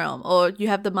Earth Realm, or you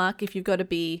have the mark if you've got to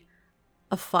be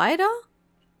a fighter.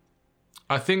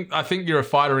 I think you're a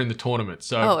fighter in the tournament.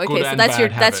 So okay, so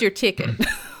that's your ticket.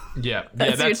 Yeah,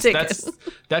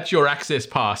 that's your access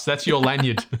pass. That's your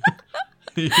lanyard.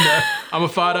 You know, I'm a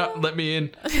fighter. Let me in.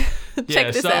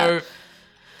 Check this out.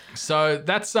 So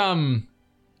that's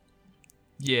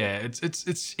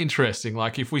it's interesting.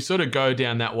 Like if we sort of go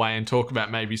down that way and talk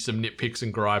about maybe some nitpicks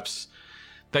and gripes,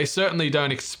 they certainly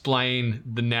don't explain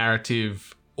the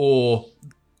narrative or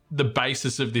the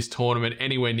basis of this tournament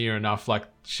anywhere near enough. Like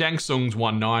Shang Tsung's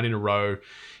won 9 in a row.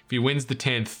 If he wins the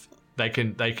 10th, they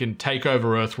can take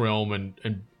over Earthrealm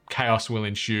and chaos will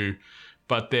ensue.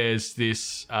 But there's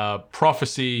this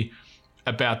prophecy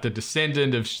about the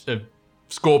descendant of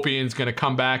Scorpion's going to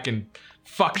come back and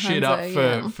fuck shit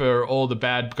up for all the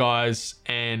bad guys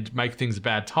and make things a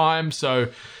bad time. So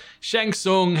Shang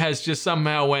Tsung has just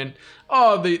somehow went,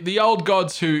 the old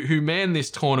gods who man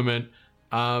this tournament,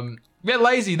 they're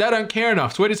lazy. They don't care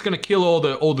enough. So we're just going to kill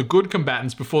all the good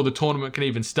combatants before the tournament can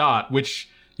even start, which,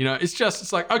 you know,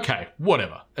 it's like, okay,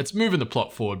 whatever. It's moving the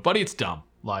plot forward, but it's dumb.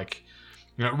 Like,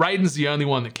 you know, Raiden's the only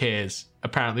one that cares.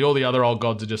 Apparently, all the other old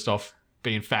gods are just off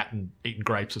being fat and eating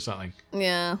grapes or something.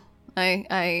 Yeah.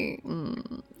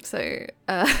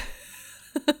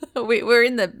 we're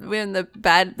in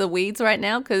the weeds right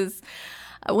now, because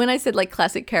when I said like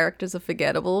classic characters are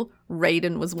forgettable,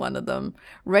 Raiden was one of them.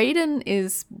 Raiden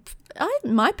is,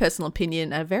 my personal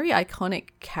opinion, a very iconic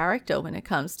character when it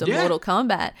comes to Mortal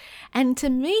Kombat. And to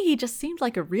me, he just seemed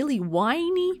like a really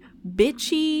whiny,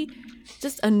 bitchy,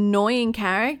 just annoying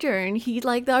character. And he,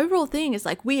 like, the overall thing is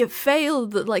like, we have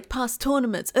failed the like past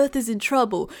tournaments. Earth is in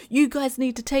trouble. You guys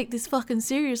need to take this fucking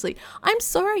seriously. I'm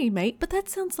sorry, mate, but that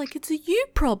sounds like it's a you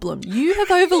problem. You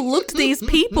have overlooked these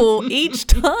people each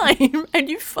time and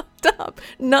you fucked up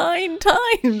 9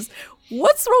 times.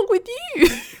 What's wrong with you?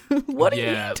 What are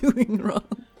you doing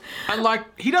wrong? And like,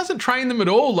 he doesn't train them at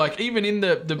all. Like, even in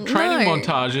the training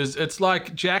montages, it's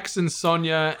like Jackson,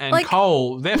 Sonya, and like,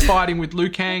 Cole, they're fighting with Liu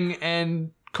Kang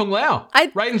and Kung Lao.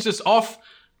 Raiden's just off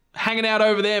hanging out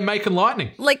over there making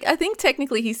lightning. Like, I think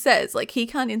technically he says, like, he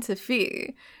can't interfere.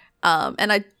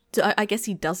 And I guess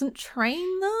he doesn't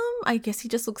train them. I guess he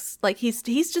just looks like he's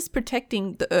just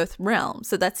protecting the Earth realm.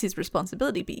 So that's his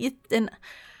responsibility. But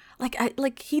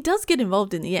he does get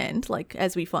involved in the end, like,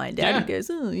 as we find out. He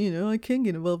goes, I can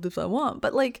get involved if I want.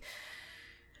 But, like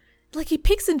he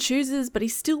picks and chooses, but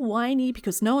he's still whiny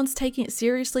because no one's taking it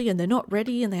seriously and they're not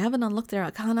ready and they haven't unlocked their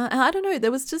arcana. And I don't know,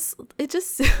 it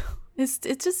just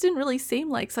didn't really seem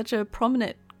like such a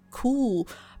prominent, cool,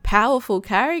 powerful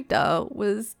character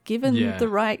was given the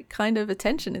right kind of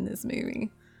attention in this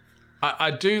movie. I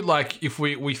do, like, if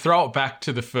we throw it back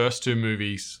to the first 2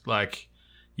 movies, like,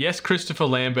 yes, Christopher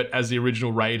Lambert as the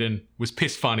original Raiden was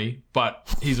piss funny,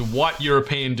 but he's a white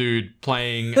European dude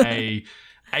playing a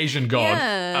Asian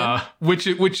god, which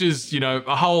is, you know,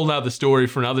 a whole nother story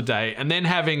for another day. And then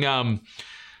having, I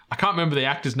can't remember the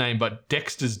actor's name, but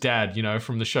Dexter's dad, you know,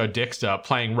 from the show Dexter,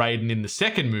 playing Raiden in the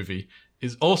second movie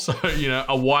is also, you know,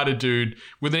 a whiter dude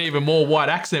with an even more white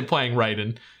accent playing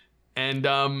Raiden. And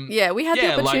we had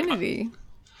the opportunity.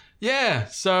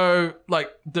 So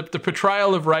like the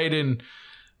portrayal of Raiden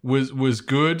was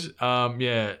good.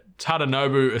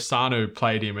 Tadanobu Asano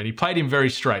played him, and he played him very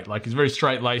straight. Like, he's very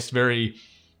straight-laced, very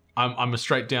I'm a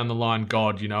straight down the line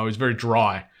god. You know, he's very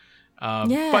dry.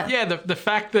 Yeah. But yeah, the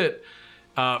fact that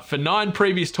for 9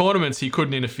 previous tournaments he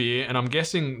couldn't interfere, and I'm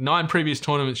guessing 9 previous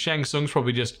tournaments Shang Tsung's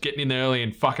probably just getting in there early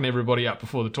and fucking everybody up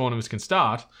before the tournaments can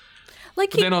start.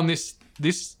 Like, But then on this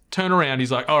turnaround,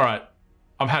 he's like, all right,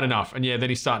 I've had enough. And yeah, then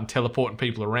he's starting teleporting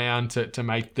people around to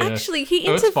make the actually, he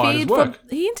Earth fighters work.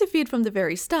 He interfered from the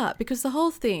very start, because the whole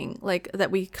thing, like,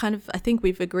 that we kind of, I think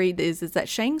we've agreed is that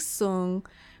Shang Tsung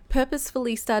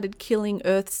purposefully started killing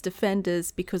Earth's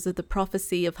defenders because of the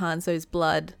prophecy of Hanzo's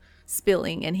blood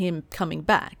spilling and him coming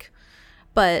back.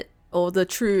 The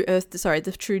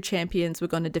true champions were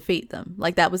going to defeat them.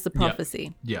 Like, that was the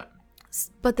prophecy. Yeah.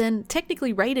 But then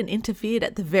technically Raiden interfered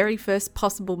at the very first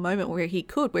possible moment where he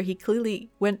clearly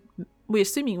we're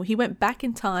assuming he went back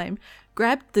in time,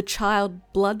 grabbed the child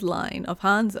bloodline of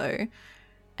Hanzo,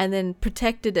 and then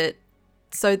protected it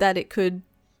so that it could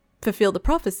fulfill the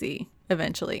prophecy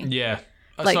eventually. Yeah.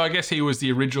 Like, so I guess he was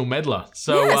the original meddler.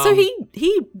 So yeah, so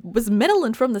he was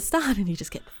meddling from the start, and he just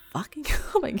kept fucking.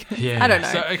 Oh my god! Yeah. I don't know.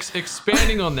 So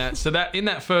expanding on that, so that in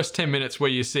that first 10 minutes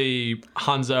where you see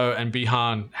Hanzo and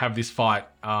Bi-Han have this fight,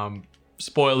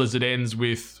 spoilers, it ends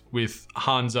with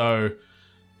Hanzo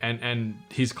and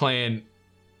his clan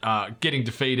getting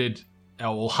defeated.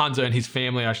 Well, Hanzo and his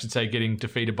family, I should say, getting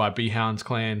defeated by Bi-Han's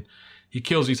clan. He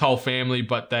kills his whole family,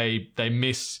 but they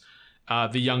miss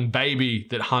the young baby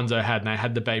that Hanzo had, and they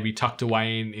had the baby tucked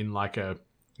away in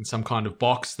some kind of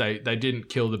box. They didn't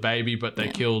kill the baby, but they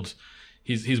killed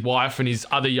his wife and his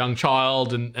other young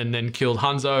child, and then killed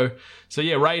Hanzo. So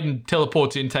yeah, Raiden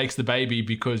teleports in, takes the baby,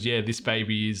 because this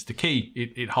baby is the key.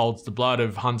 It holds the blood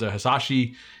of Hanzo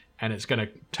Hasashi, and it's going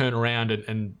to turn around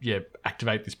and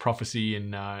activate this prophecy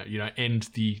and end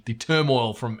the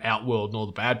turmoil from Outworld and all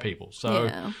the bad people.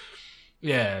 So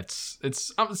it's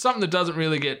something that doesn't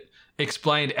really get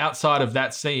explained outside of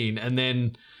that scene. And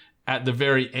then at the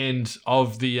very end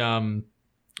of the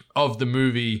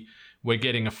movie, we're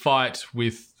getting a fight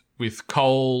with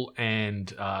Cole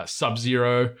and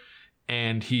Sub-Zero,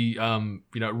 and he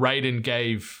Raiden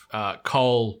gave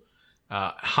Cole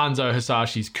Hanzo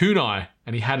Hasashi's kunai,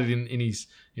 and he had it in his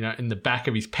in the back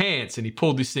of his pants, and he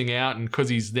pulled this thing out, and because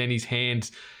his hand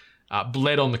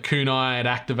bled on the kunai, it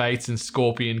activates and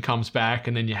Scorpion comes back,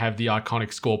 and then you have the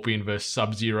iconic Scorpion versus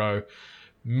Sub-Zero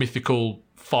mythical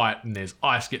fight, and there's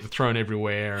ice getting thrown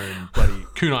everywhere and bloody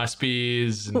kunai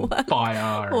spears and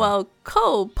fire. While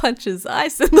Cole punches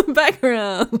ice in the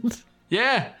background.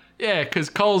 Yeah, because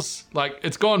Cole's like,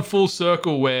 it's gone full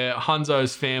circle where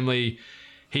Hanzo's family,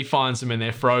 he finds them and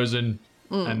they're frozen,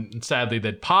 and sadly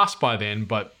they'd passed by then,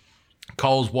 but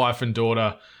Cole's wife and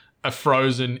daughter are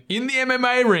frozen in the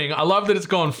MMA ring. I love that it's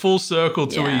gone full circle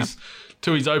to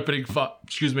his opening fight.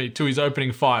 To his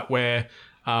opening fight, where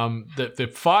the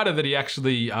fighter that he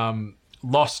actually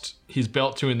lost his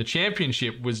belt to in the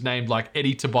championship was named like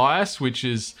Eddie Tobias, which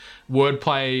is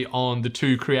wordplay on the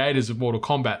 2 creators of Mortal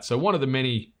Kombat. So one of the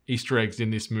many Easter eggs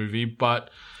in this movie. But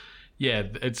yeah,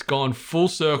 it's gone full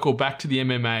circle back to the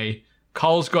MMA.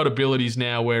 Cole's got abilities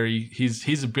now where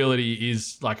his ability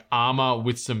is like armor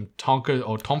with some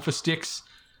tonfa sticks.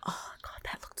 Oh god,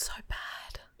 that looked so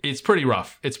bad. It's pretty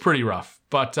rough.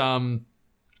 But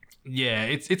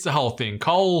it's the whole thing.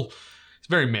 Cole is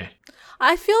very meh.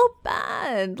 I feel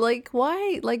bad. Like,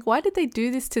 why did they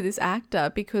do this to this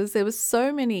actor? Because there was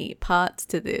so many parts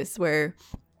to this where,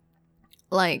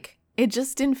 like, it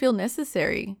just didn't feel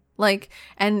necessary. Like,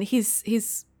 and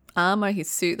his armor, his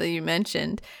suit that you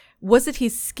mentioned, was it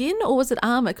his skin or was it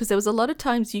armor? Because there was a lot of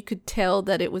times you could tell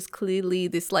that it was clearly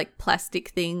this like plastic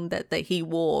thing that he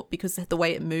wore because of the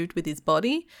way it moved with his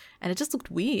body, and it just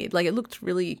looked weird. Like, it looked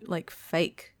really like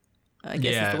fake, I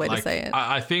guess is the way to say it.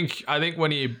 I think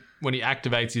when he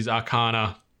activates his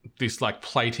arcana, this like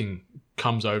plating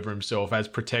comes over himself as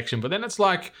protection. But then it's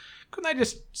like, couldn't they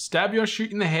just stab you or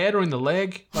shoot in the head or in the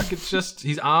leg? Like, it's just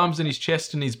his arms and his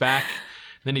chest and his back.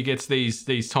 Then he gets these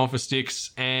tonfa sticks,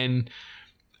 and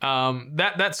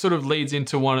that sort of leads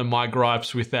into one of my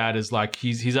gripes with that, is like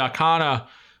his arcana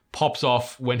pops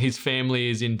off when his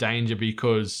family is in danger,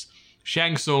 because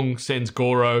Shang Tsung sends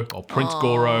Goro, or Prince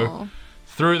Goro,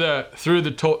 through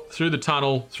the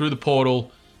tunnel, through the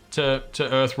portal to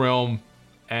Earthrealm,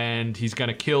 and he's going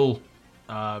to kill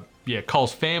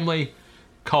Cole's family.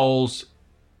 Cole's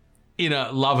inner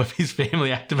love of his family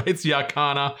activates the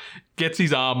arcana, gets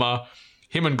his armor.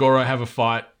 Him and Goro have a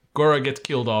fight. Goro gets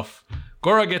killed off.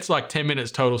 Goro gets like 10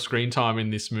 minutes total screen time in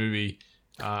this movie.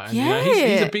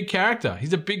 He's a big character.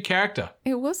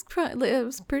 It was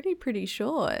pretty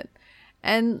short.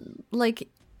 And like,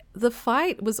 the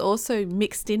fight was also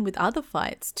mixed in with other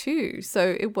fights too.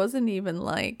 So it wasn't even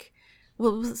like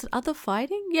well, was it other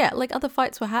fighting? Yeah, like other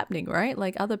fights were happening, right?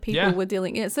 Like other people were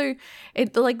dealing. Yeah, so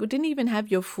it like didn't even have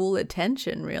your full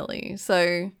attention, really.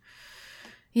 So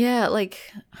yeah,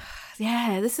 like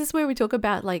yeah, this is where we talk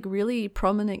about like really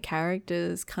prominent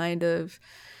characters, kind of,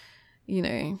 you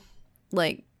know,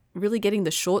 like really getting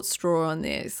the short straw on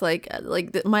this. Like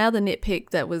my other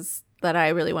nitpick that I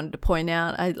really wanted to point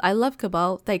out. I love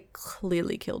Cabal. They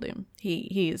clearly killed him.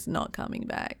 He is not coming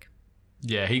back.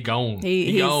 Yeah, he gone.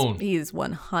 He gone. He is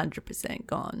 100%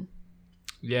 gone.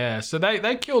 Yeah, so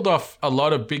they killed off a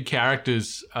lot of big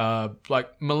characters. Like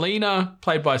Melina,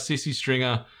 played by Sissy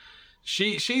Stringer.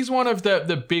 She's one of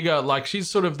the bigger, like she's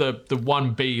sort of the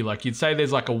 1B. Like you'd say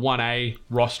there's like a 1A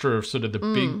roster of sort of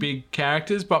the big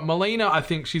characters. But Melina, I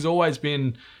think she's always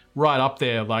been right up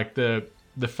there. Like the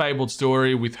fabled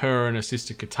story with her and her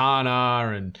sister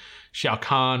Katana and Shao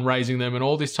Kahn raising them and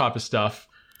all this type of stuff.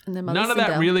 None of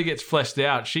that really gets fleshed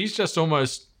out. She's just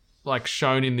almost like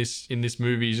shown in this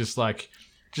movie, just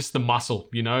the muscle,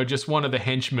 you know, just one of the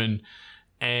henchmen.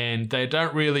 And she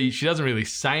doesn't really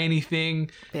say anything,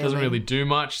 doesn't really do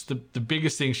much. The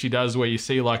biggest thing she does, where you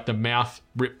see like the mouth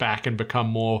rip back and become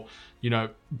more, you know,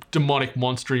 demonic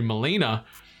monstery Melina.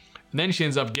 And then she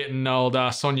ends up getting old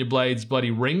Sonya Blade's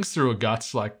bloody rings through her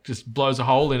guts, like just blows a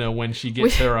hole in her when she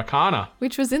gets her Arcana.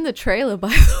 Which was in the trailer, by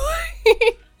the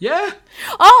way. Yeah.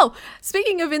 Oh,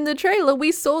 speaking of in the trailer,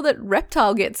 we saw that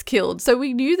Reptile gets killed. So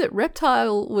we knew that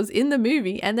Reptile was in the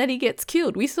movie and that he gets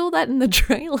killed. We saw that in the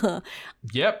trailer.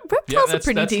 Yep. Reptile's a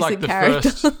pretty decent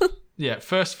character.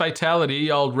 First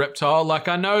fatality, old Reptile. Like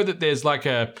I know that there's like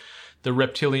the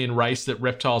reptilian race that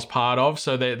Reptile's part of.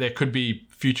 So there could be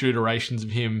future iterations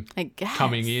of him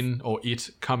coming in, or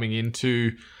it coming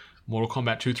into Mortal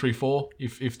Kombat 2, 3, 4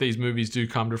 if these movies do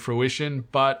come to fruition.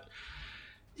 But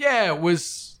yeah, it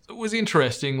was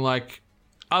interesting. Like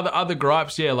other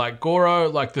gripes, like Goro,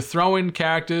 like the throw-in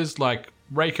characters like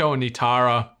Reiko and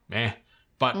Nitara,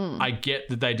 but I get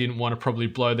that they didn't want to probably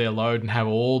blow their load and have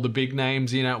all the big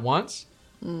names in at once.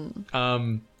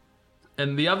 And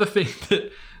the other thing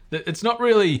that it's not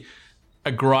really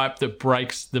a gripe that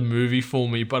breaks the movie for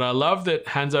me, but I love that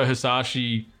Hanzo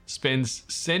Hasashi spends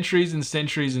centuries and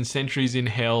centuries and centuries in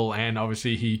hell, and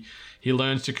obviously he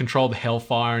learns to control the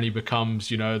hellfire and he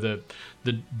becomes, you know, the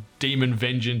demon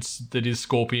vengeance that is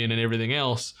Scorpion and everything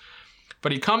else.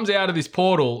 But he comes out of this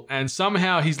portal and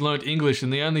somehow he's learned English,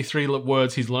 and the only 3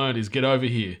 words he's learned is "get over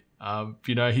here."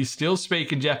 You know, he's still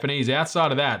speaking Japanese outside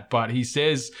of that, but he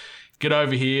says "get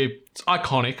over here." It's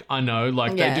iconic, I know.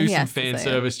 Like they do some fan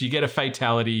service. You get a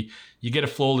fatality, you get a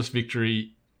flawless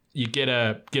victory, you get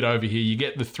a "get over here." You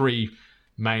get the 3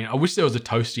 main. I wish there was a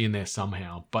toasty in there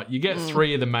somehow, but you get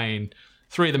 3 of the main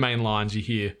lines you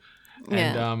hear.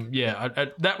 And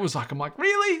that was like, I'm like,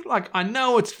 really? Like I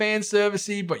know it's fan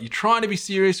servicey, but you're trying to be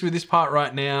serious with this part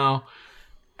right now.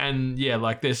 And yeah,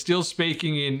 like they're still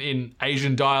speaking in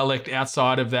Asian dialect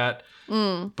outside of that.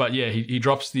 But yeah, he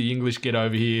drops the English "get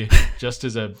over here" just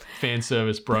as a fan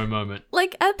service bro moment.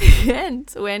 Like at the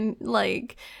end when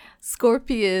like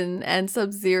Scorpion and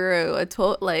Sub-Zero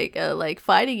are like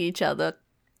fighting each other.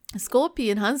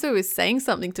 Scorpion, Hanzo is saying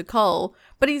something to Cole,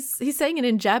 but he's saying it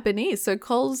in Japanese. So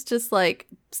Cole's just like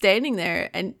standing there,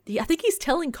 and I think he's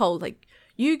telling Cole like,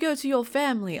 "You go to your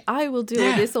family, I will deal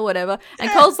with this," or whatever.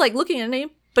 And Cole's like looking at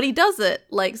him, but he does it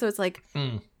like, so it's like,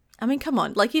 I mean, come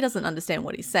on, like he doesn't understand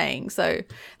what he's saying. So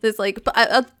there's like,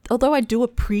 but although I do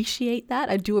appreciate that,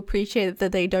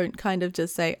 that they don't kind of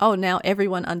just say, "Oh, now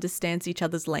everyone understands each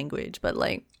other's language," but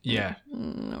like,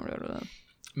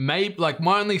 Maybe, like,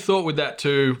 my only thought with that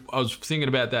too, I was thinking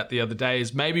about that the other day,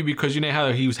 is maybe because you know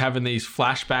how he was having these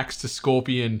flashbacks to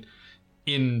Scorpion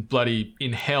in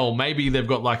hell, maybe they've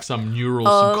got like some neural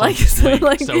subconscious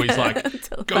link. So he's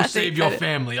like, "Go save your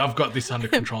family, I've got this under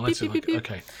control." That's like,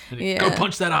 okay, go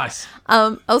punch that ice.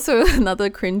 Also another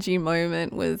cringy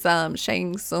moment was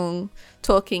Shang Tsung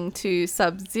talking to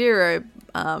Sub-Zero,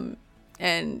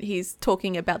 and he's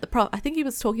talking about I think he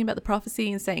was talking about the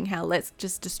prophecy and saying how let's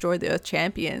just destroy the Earth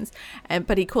champions,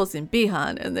 but he calls him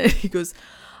Bihan, and then he goes,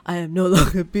 "I am no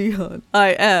longer Bihan,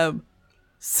 I am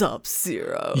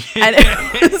Sub-Zero." Yeah. And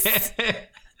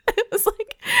it was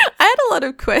like, I had a lot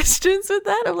of questions with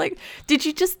that. I'm like, did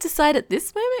you just decide at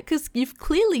this moment? Because you've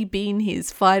clearly been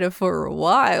his fighter for a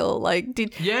while. Like,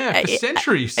 for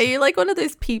centuries. Are you like one of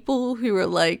those people who are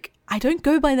like, "I don't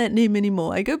go by that name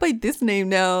anymore, I go by this name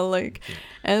now"? Like,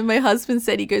 and my husband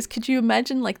said, he goes, "Could you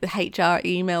imagine like the HR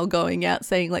email going out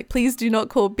saying like, please do not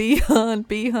call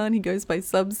Bihan, he goes by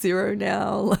Sub-Zero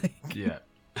now." Like, yeah,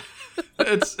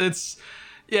 it's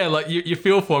Yeah, like you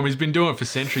feel for him. He's been doing it for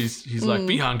centuries. He's like,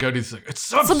 Bihan Cody. He's like, it's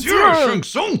Sub-Zero Shang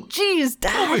Tsung. Jeez,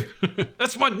 Dad.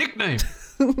 That's my nickname.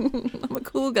 I'm a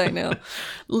cool guy now,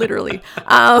 literally.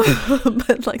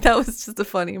 But like that was just a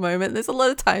funny moment. There's a lot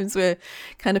of times where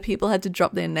kind of people had to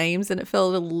drop their names and it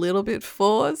felt a little bit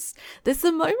forced. There's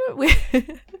a moment where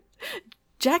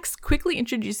Jax quickly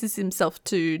introduces himself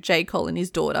to J. Cole and his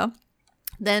daughter.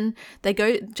 Then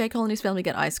J. Cole and his family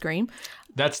get ice cream.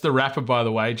 That's the rapper, by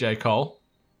the way, J. Cole.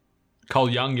 Cole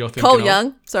Young, you're thinking Cole of.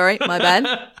 Young, sorry, my bad.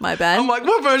 I'm like,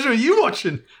 what version are you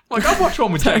watching? I'm like, I watched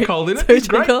one with J. Cole in it. It's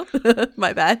great. Cole.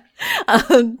 My bad.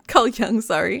 Cole Young,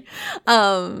 sorry.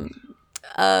 And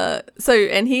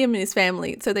he and his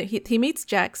family, so that he meets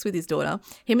Jax with his daughter.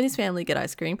 Him and his family get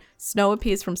ice cream. Snow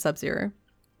appears from Sub-Zero.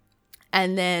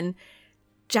 And then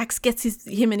Jax gets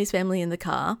him and his family in the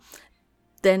car.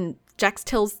 Then Jax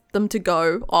tells them to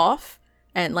go off.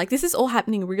 And like this is all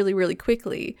happening really, really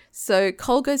quickly. So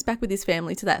Cole goes back with his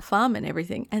family to that farm and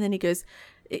everything. And then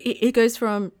it goes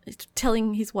from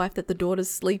telling his wife that the daughter's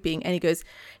sleeping, and he goes,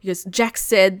 Jax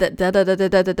said that da da da da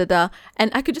da da da da. And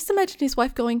I could just imagine his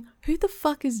wife going, who the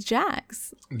fuck is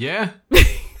Jax? Yeah.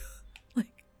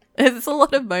 Like there's a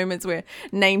lot of moments where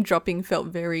name dropping felt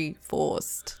very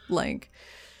forced.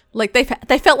 Like they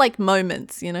felt like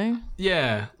moments, you know?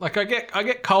 Yeah. Like I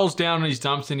get Cole's down in his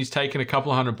dumps and he's taking a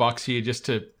couple of $100 here just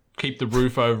to keep the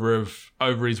roof over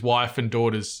his wife and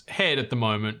daughter's head at the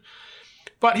moment.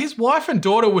 But his wife and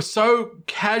daughter were so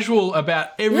casual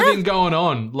about everything going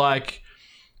on. Like,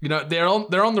 you know, they're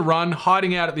on the run,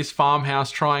 hiding out at this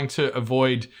farmhouse, trying to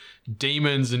avoid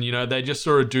demons, and you know, they just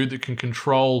saw a dude that can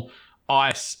control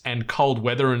ice and cold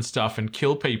weather and stuff and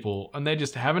kill people, and they're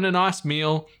just having a nice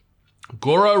meal.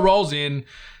 Goro rolls in.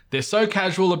 They're so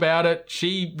casual about it.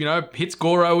 She, you know, hits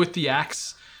Goro with the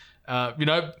axe. You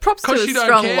know, props to a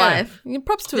strong wife.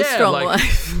 Props to a strong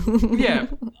wife. Yeah.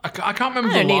 I can't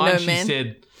remember the line she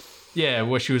said. Yeah,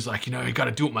 where she was like, you know, I got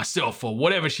to do it myself or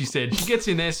whatever she said. She gets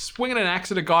in there, swinging an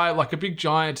axe at a guy like a big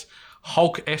giant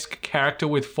Hulk-esque character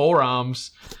with 4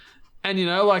 arms. And, you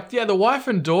know, like, yeah, the wife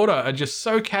and daughter are just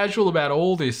so casual about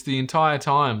all this the entire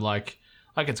time. Like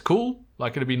it's cool.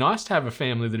 Like, it'd be nice to have a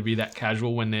family that'd be that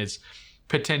casual when there's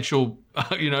potential,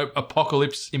 you know,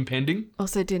 apocalypse impending.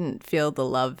 Also didn't feel the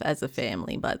love as a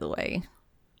family, by the way.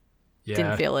 Yeah.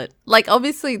 Didn't feel it. Like,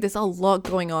 obviously, there's a lot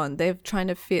going on. They're trying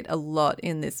to fit a lot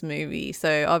in this movie.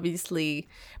 So, obviously,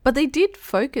 but they did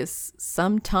focus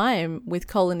some time with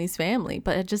Cole and his family,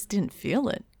 but I just didn't feel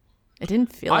it. It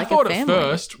didn't feel like a family. I thought at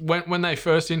first, when they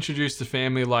first introduced the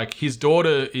family, like, his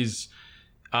daughter is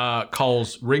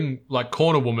Cole's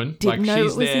corner woman. Didn't know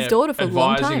she's it was there his daughter for a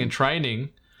long time. Advising and training.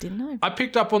 Didn't know. I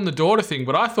picked up on the daughter thing,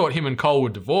 but I thought him and Cole were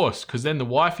divorced, because then the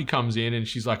wifey comes in and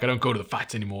she's like, I don't go to the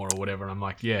fights anymore or whatever. And I'm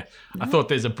like, yeah, I thought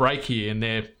there's a break here and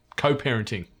they're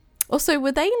co-parenting. Also,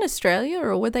 were they in Australia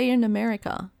or were they in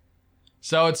America?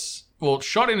 So it's,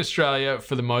 shot in Australia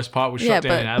for the most part. Was shot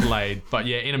down in Adelaide, but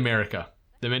yeah, in America.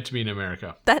 They're meant to be in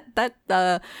America.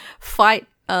 That fight,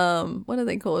 what are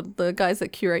they called? The guys that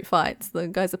curate fights, the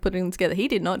guys that put them together. He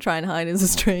did not try and hide his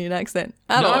Australian accent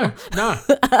at all. No.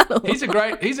 He's a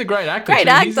great actor. Great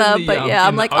actor, but yeah,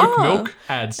 I'm like, oat milk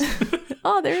ads.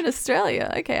 Oh, they're in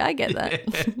Australia. Okay, I get that.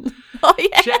 Yeah. Oh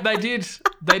yeah.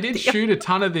 They did shoot a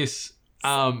ton of this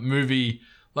movie.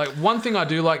 Like, one thing I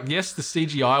do like, yes, the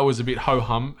CGI was a bit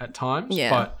ho-hum at times,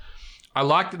 but I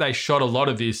like that they shot a lot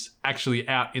of this actually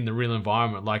out in the real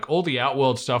environment. Like, all the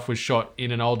Outworld stuff was shot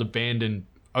in an old abandoned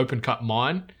open-cut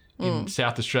mine in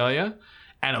South Australia,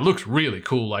 and it looks really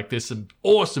cool. Like, there's some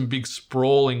awesome big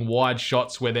sprawling wide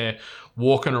shots where they're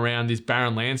walking around this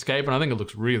barren landscape, and I think it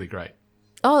looks really great.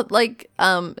 Oh, like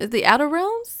the Outer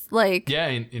Realms? Like, yeah,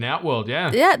 in Outworld,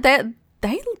 yeah. Yeah,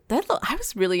 they look, I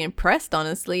was really impressed,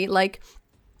 honestly. Like,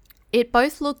 it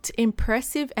both looked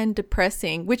impressive and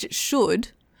depressing, which it should.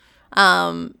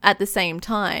 At the same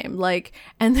time, like,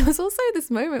 and there was also this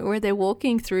moment where they're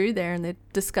walking through there and they're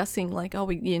discussing like, oh,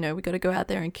 we got to go out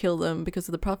there and kill them because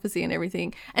of the prophecy and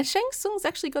everything. And Shang Tsung's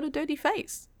actually got a dirty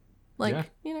face,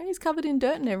 like, he's covered in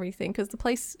dirt and everything because the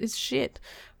place is shit.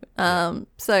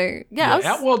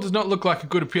 Outworld does not look like a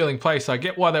good appealing place. I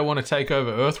get why they want to take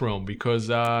over Earthrealm because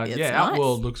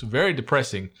Outworld looks very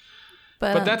depressing.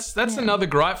 But that's another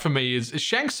gripe for me is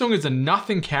Shang Tsung is a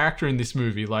nothing character in this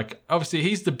movie. Like, obviously,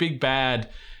 he's the big bad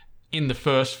in the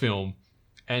first film.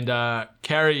 And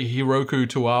Cary Hiroku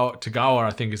Tagawa,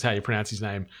 I think is how you pronounce his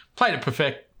name, played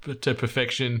it to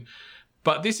perfection.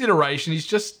 But this iteration, he's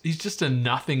just a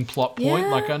nothing plot point.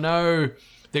 Yeah. Like, I know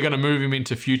they're going to move him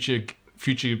into future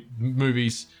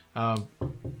movies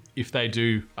if they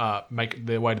do make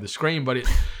their way to the screen. But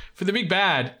for the big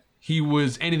bad, he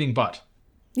was anything but.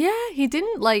 Yeah, he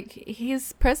didn't like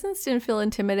his presence didn't feel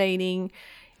intimidating,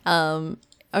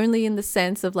 only in the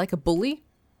sense of like a bully.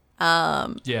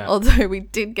 Yeah. Although we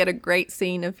did get a great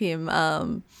scene of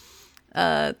him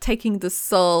taking the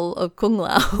soul of Kung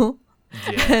Lao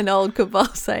and old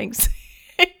Kabal saying,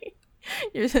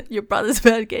 your brother's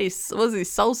about to get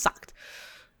his soul sucked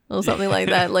or something like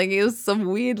that. Like it was some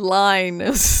weird line. It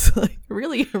was like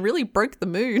really broke the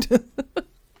mood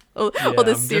or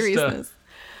the seriousness.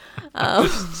 I'm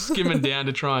just skimming down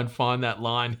to try and find that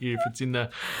line here if it's in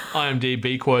the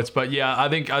IMDb quotes. But yeah, I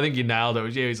think you nailed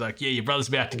it. Yeah, he's like, yeah, your brother's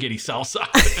about to get his soul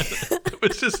sucked. It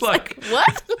was just like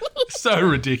what? So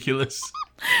ridiculous.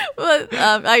 But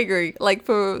I agree. Like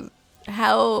for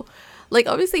how, like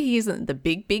obviously he isn't the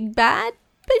big bad,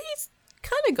 but he's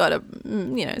kind of got a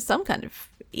some kind of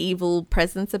evil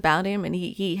presence about him, and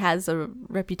he has a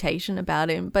reputation about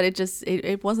him, but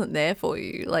it wasn't there for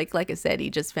you. Like I said, he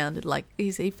just found it like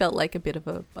he felt like a bit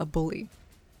of a bully,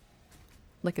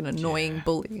 like an annoying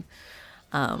bully.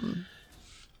 To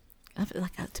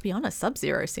be honest,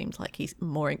 Sub-Zero seems like he's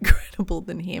more incredible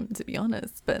than him, to be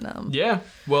honest. But yeah,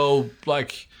 well,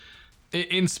 like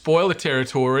in spoiler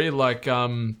territory, like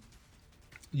like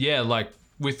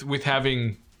with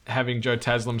having Joe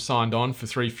Taslim signed on for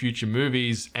 3 future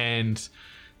movies and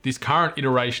this current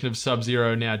iteration of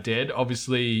Sub-Zero now dead.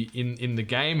 Obviously, in the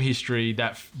game history,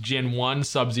 that Gen 1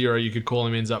 Sub-Zero, you could call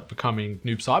him, ends up becoming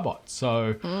Noob Saibot.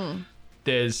 So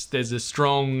there's a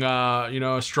strong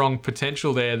strong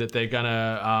potential there that they're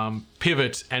gonna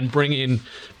pivot and bring in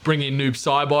Noob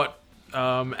Saibot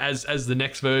as the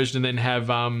next version, and then have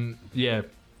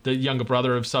the younger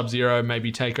brother of Sub-Zero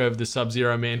maybe take over the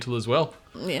Sub-Zero mantle as well.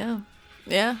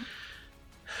 Yeah.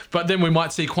 But then we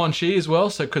might see Quan Chi as well.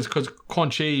 So because Quan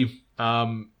Chi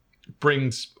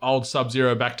brings old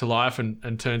Sub-Zero back to life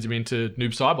and turns him into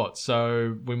Noob Saibot.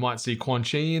 So we might see Quan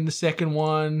Chi in the second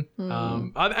one.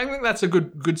 I think that's a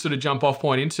good sort of jump off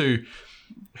point into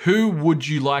who would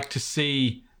you like to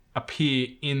see appear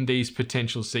in these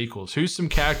potential sequels? Who's some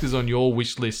characters on your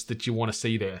wish list that you want to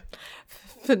see there?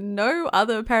 For no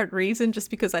other apparent reason, just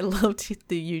because I loved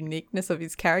the uniqueness of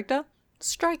his character,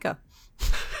 Striker.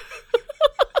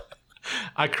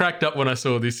 I cracked up when I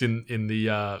saw this in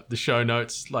the show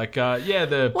notes. Like,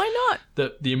 why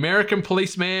not the American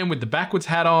policeman with the backwards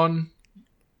hat on?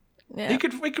 Yeah,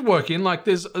 we could work in, like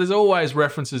there's always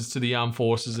references to the armed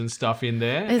forces and stuff in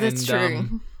there. That's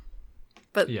true.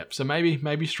 But yeah, so maybe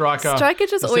Striker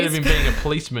just instead always of him being a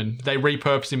policeman, they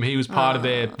repurposed him. He was part of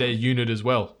their unit as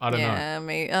well. I don't know. Yeah, I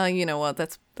mean, you know what?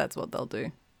 That's what they'll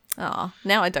do. Oh,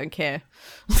 now I don't care.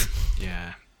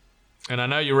 Yeah. And I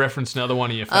know you referenced another one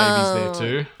of your favies there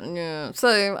too. Yeah.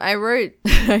 So I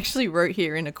actually wrote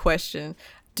here in a question,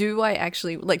 do I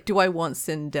want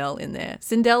Sindel in there?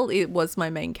 Sindel, it was my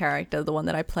main character, the one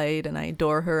that I played, and I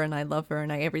adore her and I love her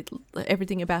and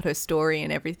everything about her story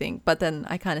and everything. But then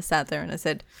I kind of sat there and I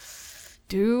said,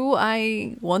 do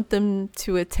I want them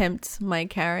to attempt my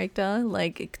character?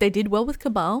 Like, they did well with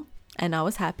Cabal and I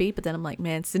was happy, but then I'm like,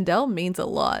 man, Sindel means a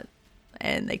lot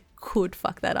and they could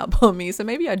fuck that up on me, so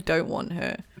maybe I don't want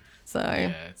her. So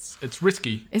yeah, it's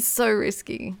risky. It's so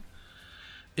risky.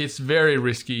 It's very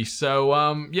risky. So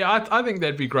I think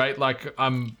that'd be great. Like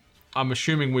I'm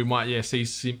assuming we might see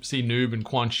Noob and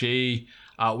Quan Chi.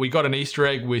 We got an Easter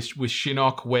egg with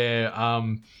Shinnok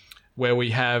where we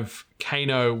have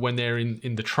Kano when they're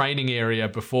in the training area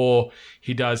before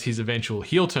he does his eventual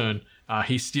heel turn.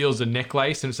 He steals a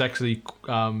necklace, and it's actually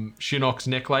Shinnok's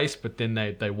necklace, but then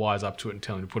they wise up to it and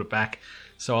tell him to put it back.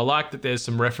 So I like that there's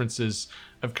some references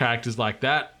of characters like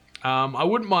that. I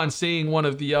wouldn't mind seeing one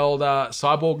of the old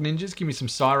cyborg ninjas. Give me some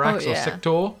Cyrax or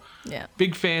Sector. Yeah.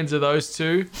 Big fans of those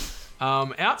two.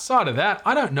 Outside of that,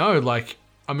 I don't know. Like,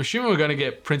 I'm assuming we're going to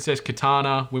get Princess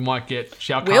Katana. We might get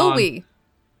Shao Kahn. Will we?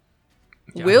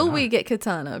 Will we get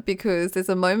Katana? Because there's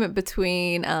a moment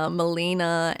between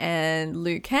Melina and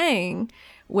Liu Kang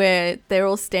where they're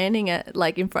all standing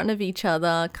in front of each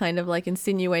other, kind of like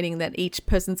insinuating that each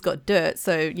person's got dirt.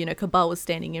 So, Cabal was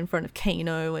standing in front of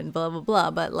Kano and blah, blah,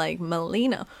 blah. But like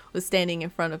Melina was standing in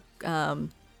front of,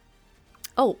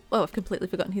 I've completely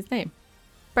forgotten his name.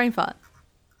 Brain fart.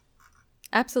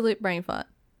 Absolute brain fart.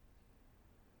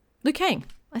 Liu Kang.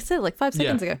 I said it like 5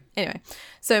 seconds ago. Anyway,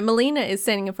 so Melina is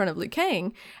standing in front of Liu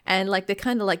Kang and like they're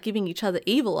kind of like giving each other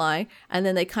evil eye, and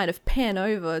then they kind of pan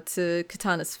over to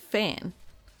Katana's fan.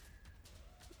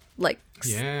 Like,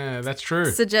 yeah, that's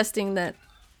true. Suggesting that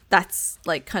that's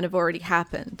like kind of already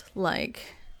happened.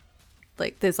 Like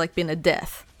there's like been a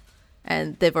death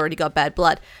and they've already got bad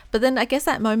blood. But then I guess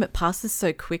that moment passes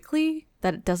so quickly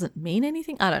that it doesn't mean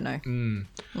anything. I don't know.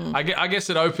 I guess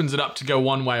it opens it up to go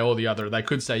one way or the other. They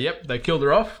could say, yep, they killed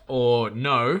her off, or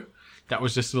no, that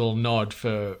was just a little nod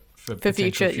for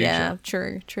future. Yeah,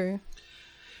 true.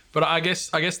 But I guess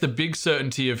the big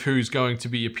certainty of who's going to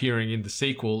be appearing in the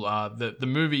sequel, the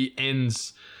movie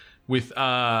ends with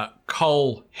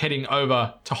Cole heading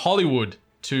over to Hollywood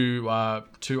to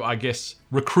I guess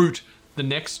recruit the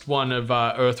next one of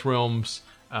Earthrealm's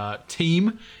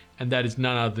team, and that is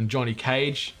none other than Johnny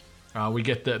Cage. We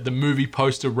get the movie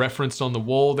poster referenced on the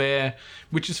wall there,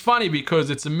 which is funny because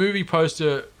it's a movie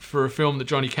poster for a film that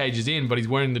Johnny Cage is in, but he's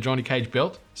wearing the Johnny Cage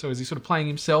belt. So is he sort of playing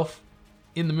himself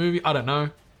in the movie? I don't know.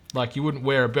 Like, you wouldn't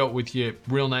wear a belt with your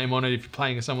real name on it if you're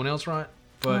playing as someone else, right?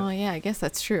 But, oh, yeah, I guess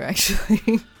that's true,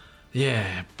 actually.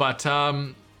 yeah, but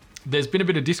there's been a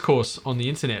bit of discourse on the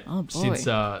internet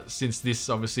since this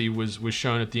obviously was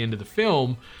shown at the end of the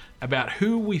film about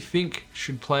who we think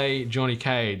should play Johnny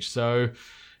Cage. So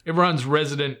everyone's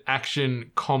resident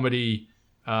action comedy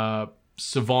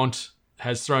savant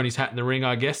has thrown his hat in the ring,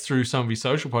 I guess, through some of his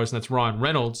social posts, and that's Ryan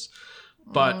Reynolds.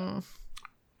 But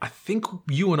I think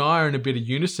you and I are in a bit of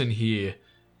unison here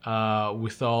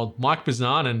with old Mike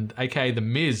Bazan, aka The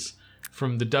Miz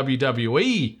from the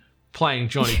WWE, playing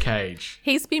Johnny Cage.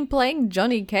 He's been playing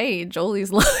Johnny Cage all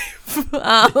his life.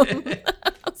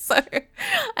 So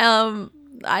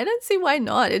I don't see why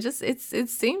not. It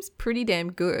seems pretty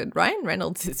damn good. Ryan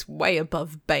Reynolds is way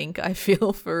above bank, I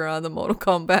feel, for the Mortal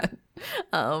Kombat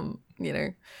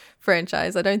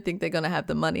franchise. I don't think they're going to have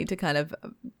the money to kind of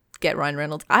get Ryan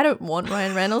Reynolds. I don't want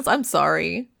Ryan Reynolds. I'm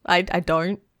sorry. I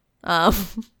don't.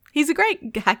 He's a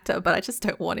great actor, but I just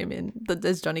don't want him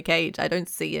as Johnny Cage. I don't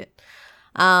see it.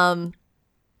 But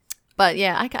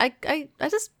yeah, I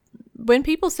just, when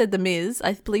people said The Miz,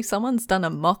 I believe someone's done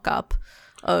a mock-up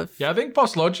of. Yeah, I think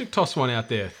Boss Logic tossed one out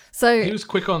there. So he was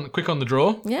quick on the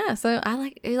draw. Yeah, so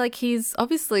I like he's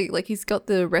obviously he's got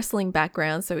the wrestling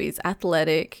background, so he's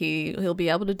athletic. He'll be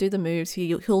able to do the moves.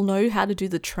 He'll know how to do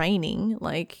the training.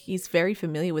 Like, he's very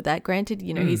familiar with that. Granted,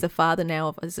 he's a father now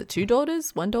of, is it 2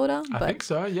 daughters, 1 daughter? I think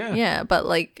so. Yeah. Yeah, but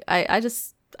like I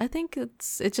think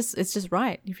it's just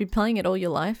right. If you're playing it all your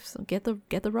life, so get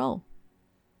the role.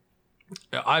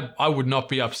 I would not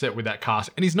be upset with that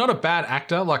cast. And he's not a bad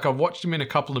actor. Like, I've watched him in a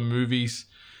couple of movies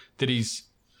that he's,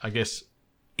 I guess,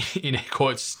 in air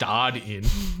quotes, starred in.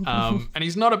 And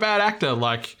he's not a bad actor.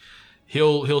 Like,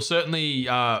 he'll certainly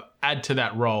add to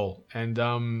that role. And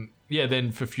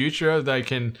then for future, they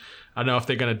can, I don't know if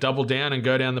they're going to double down and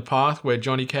go down the path where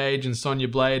Johnny Cage and Sonya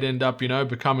Blade end up,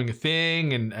 becoming a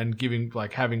thing and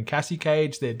having Cassie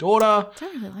Cage, their daughter. I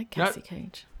don't really like Cassie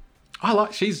Cage.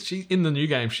 She's in the new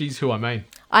game. She's who I mean.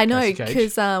 I know,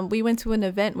 because we went to an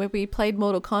event where we played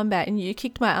Mortal Kombat and you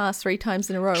kicked my ass 3 times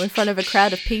in a row in front of a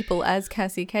crowd of people as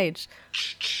Cassie Cage.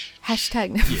 Hashtag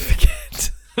never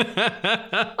forget.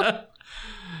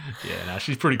 Yeah, no,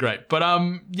 she's pretty great. But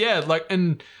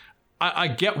and I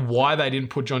get why they didn't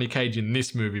put Johnny Cage in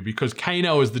this movie, because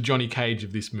Kano is the Johnny Cage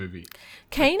of this movie.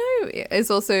 Kano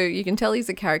is also, you can tell he's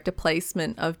a character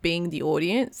placement of being the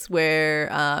audience where,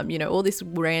 all this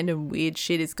random weird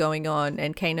shit is going on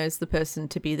and Kano's the person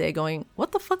to be there going,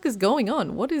 what the fuck is going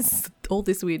on? What is all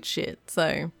this weird shit?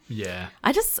 So yeah,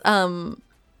 I just,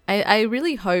 I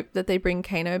really hope that they bring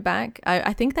Kano back.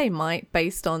 I think they might,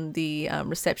 based on the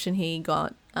reception he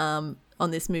got on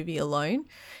this movie alone.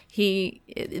 The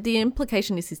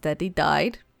implication is his daddy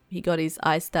died. He got his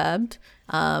eye stabbed,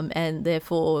 and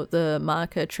therefore the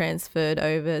marker transferred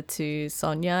over to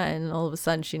Sonya, and all of a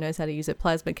sudden she knows how to use her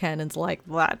plasma cannons like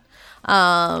that.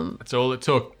 That's all it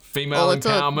took. Female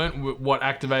empowerment, what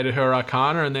activated her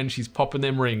arcana, and then she's popping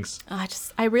them rings.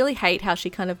 I really hate how she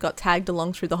kind of got tagged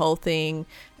along through the whole thing,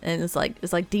 and it's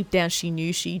like deep down she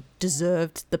knew she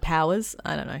deserved the powers.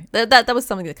 I don't know. That was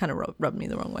something that kind of rubbed me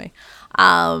the wrong way.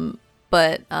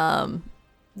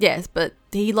 Yes, but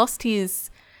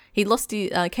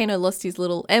Kano lost his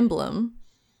little emblem,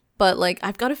 but like,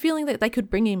 I've got a feeling that they could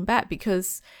bring him back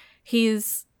because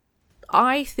his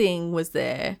eye thing was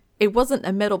there. It wasn't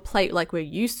a metal plate like we're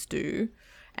used to,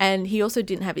 and he also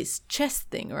didn't have his chest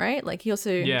thing, right? Like, he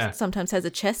also sometimes has a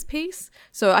chest piece.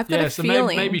 So I've got a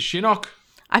feeling maybe Shinnok.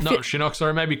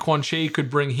 Maybe Quan Chi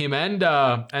could bring him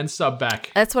and Sub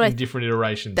back. That's what in different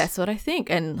iterations. That's what I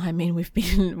think. And I mean,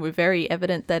 we're very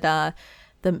evident that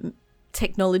the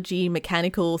technology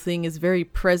mechanical thing is very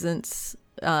present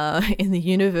in the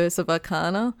universe of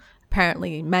Arcana.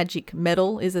 Apparently, magic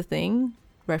metal is a thing.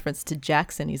 Reference to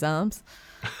Jax and his arms.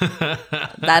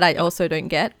 That I also don't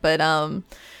get, but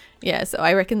so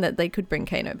I reckon that they could bring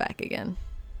Kano back again.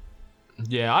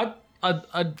 Yeah, I'd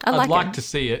like to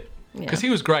see it. Because he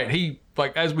was great.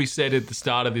 like as we said at the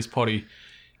start of this potty,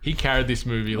 he carried this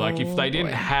movie. Like if they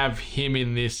didn't have him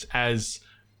in this as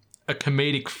a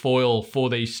comedic foil for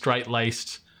these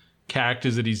straight-laced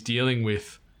characters that he's dealing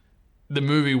with, the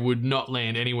movie would not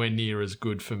land anywhere near as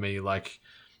good for me. Like,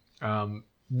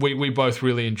 we both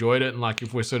really enjoyed it, and like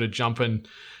if we're sort of jumping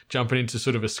into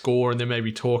sort of a score and then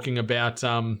maybe talking about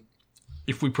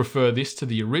if we prefer this to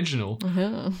the original,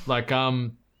 like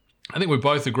I think we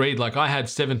both agreed. Like I had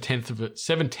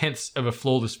 7/10 of a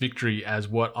flawless victory as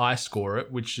what I score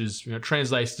it, which is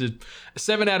translates to a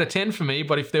 7 out of 10 for me.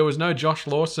 But if there was no Josh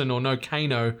Lawson or no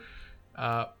Kano,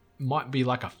 might be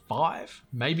like a 5,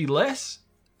 maybe less.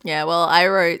 Yeah, well, I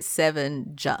wrote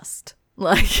 7 just.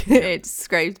 Like, it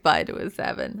scraped by to a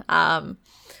 7.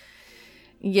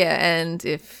 Yeah, and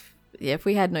if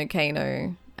we had no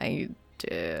Kano,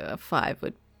 5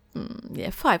 would...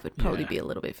 5 would probably be a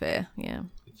little bit fair, yeah.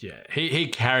 Yeah, he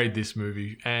carried this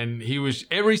movie, and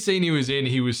every scene he was in,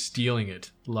 he was stealing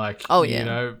it. Like,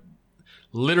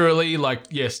 literally, like,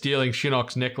 stealing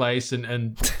Shinnok's necklace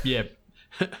and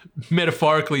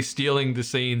metaphorically stealing the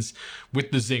scenes with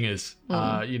the zingers.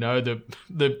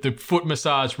 The foot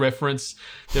massage reference.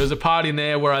 There was a part in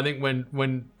there where I think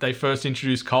when they first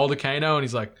introduced Cole to Kano, and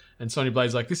he's like, and Sonya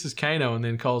Blade's like, this is Kano, and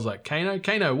then Cole's like,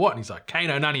 Kano what? And he's like,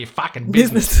 Kano, none of your fucking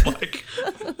business.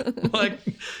 like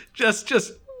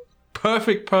just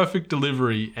perfect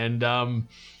delivery, and I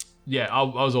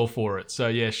was all for it. So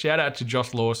yeah, shout out to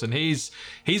Josh Lawson. He's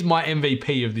my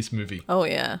MVP of this movie. Oh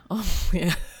yeah.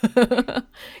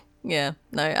 Yeah.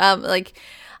 No. Like,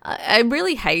 I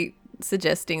really hate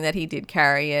suggesting that he did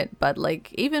carry it, but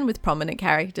like even with prominent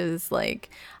characters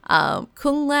like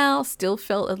Kung Lao still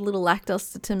felt a little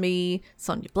lackluster to me.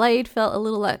 Sonya Blade felt a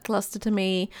little lackluster to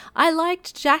me. I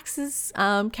liked Jax's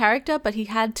character, but he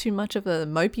had too much of a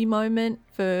mopey moment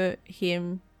for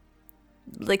him.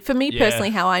 Like for me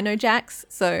personally, how I know Jax.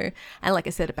 So, and like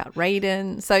I said about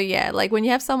Raiden. So yeah, like when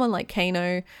you have someone like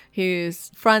Kano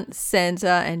who's front center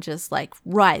and just like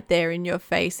right there in your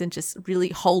face and just really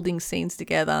holding scenes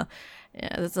together.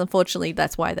 Yeah,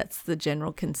 that's why that's the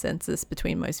general consensus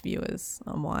between most viewers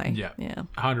on why. Yeah,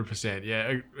 100%.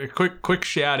 Yeah, a quick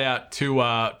shout out to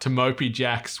Mopey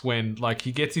Jax when like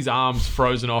he gets his arms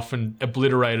frozen off and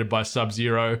obliterated by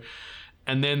Sub-Zero,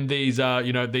 and then these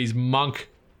these monk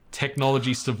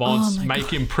technology savants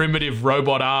make him primitive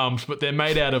robot arms, but they're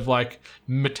made out of like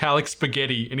metallic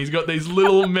spaghetti, and he's got these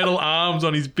little metal arms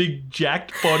on his big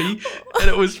jacked body, and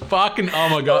it was fucking, oh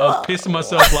my god, I was pissing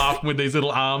myself laughing with these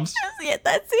little arms. Yeah,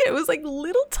 that's it. It was like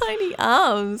little tiny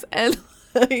arms and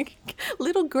like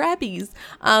little grabbies.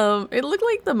 It looked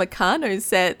like the Meccano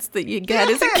sets that you get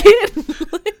as a kid.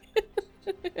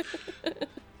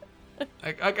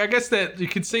 I guess that you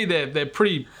can see they're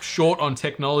pretty short on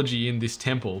technology in this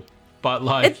temple, but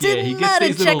like he gets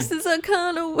these little. Jax's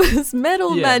Arcana was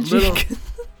metal magic.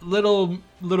 Little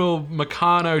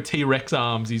Meccano T-Rex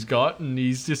arms he's got, and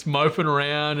he's just moping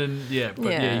around, and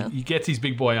he gets his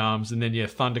big boy arms, and then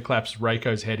thunderclaps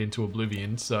Reiko's head into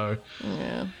oblivion. So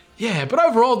but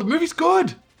overall the movie's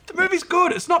good.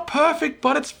 It's not perfect,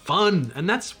 but it's fun, and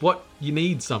that's what you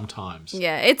need sometimes.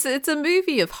 Yeah, it's a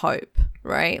movie of hope,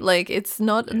 right? Like it's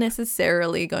not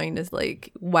necessarily going to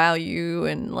like wow you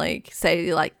and like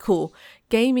say like cool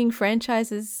gaming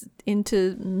franchises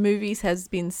into movies has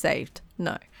been saved.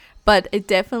 No. But it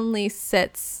definitely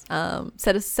sets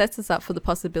us up for the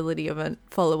possibility of a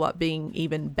follow-up being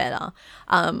even better.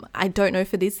 I don't know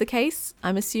if it is the case.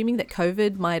 I'm assuming that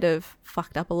COVID might have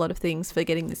fucked up a lot of things for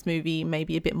getting this movie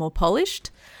maybe a bit more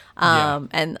polished.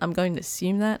 And I'm going to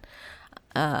assume that.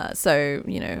 So,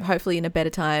 hopefully in a better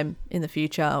time in the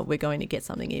future, we're going to get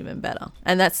something even better.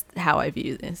 And that's how I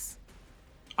view this.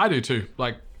 I do too.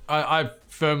 Like, I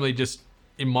firmly just...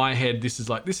 in my head, this is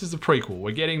a prequel.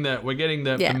 We're getting the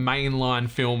mainline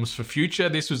films for future.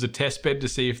 This was a test bed to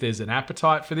see if there's an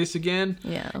appetite for this again.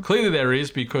 Yeah. Clearly there is,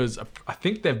 because I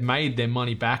think they've made their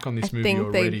money back on this movie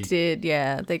already. I think they did,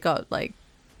 yeah. They got like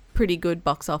pretty good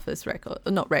box office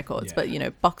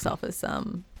but box office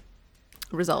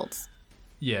results.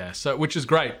 Yeah, so which is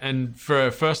great. And for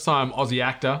a first time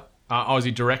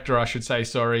Aussie director, I should say,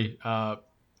 sorry,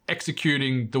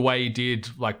 executing the way he did,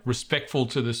 like respectful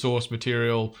to the source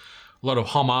material, a lot of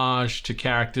homage to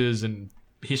characters and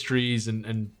histories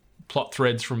and plot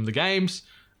threads from the games.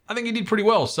 I think he did pretty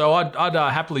well. So I'd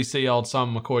happily see old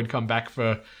Simon McCoy come back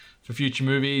for future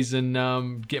movies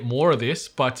and get more of this.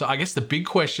 But I guess the big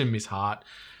question, Miss Hart,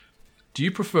 do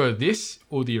you prefer this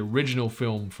or the original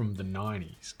film from the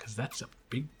 90s? Because that's a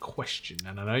big question.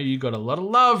 And I know you got a lot of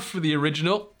love for the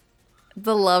original.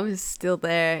 The love is still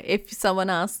there. If someone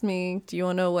asked me, do you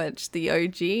want to watch the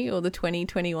OG or the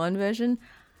 2021 version?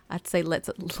 I'd say let's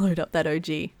load up that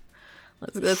OG.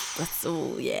 Let's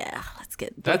oh yeah, let's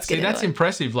get that's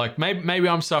impressive. Like maybe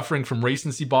I'm suffering from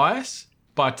recency bias,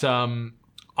 but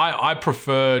I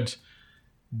preferred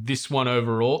this one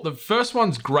overall. The first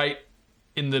one's great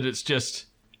in that it's just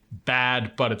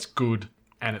bad, but it's good,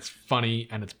 and it's funny,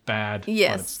 and it's bad.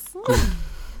 Yes, but it's good.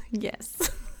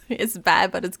 Yes, it's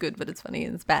bad, but it's good, but it's funny,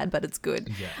 and it's bad, but it's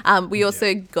good. Yeah. We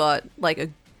also got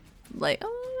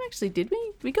actually, did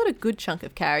we? We got a good chunk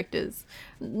of characters.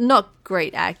 Not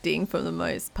great acting for the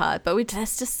most part, but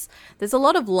there's a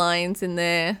lot of lines in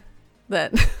there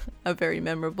that are very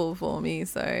memorable for me.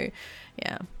 So,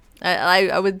 yeah,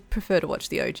 I would prefer to watch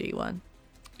the OG one.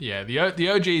 Yeah, the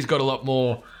OG's got a lot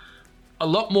more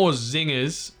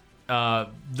zingers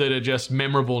that are just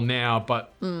memorable now.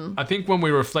 But I think when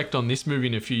we reflect on this movie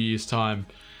in a few years' time,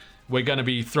 we're going to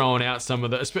be throwing out some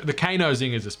of the Kano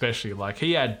zingers, especially. Like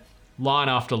he had line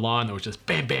after line that was just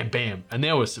bam, bam, bam, and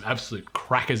there was some absolute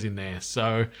crackers in there.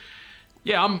 So,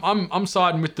 yeah, I'm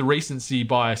siding with the recency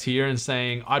bias here and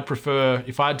saying I'd prefer,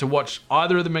 if I had to watch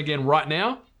either of them again right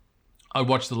now, I'd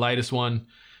watch the latest one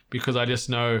because I just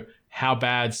know how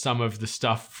bad some of the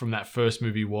stuff from that first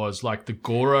movie was, like the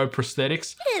Goro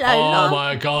prosthetics.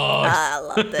 My god, I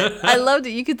loved it. I loved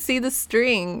it. You could see the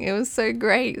string. It was so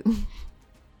great.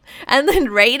 And then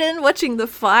Raiden watching the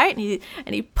fight,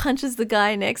 and he punches the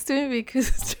guy next to him because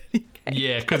it's Johnny Cage.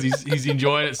 Yeah, because he's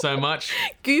enjoying it so much.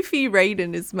 Goofy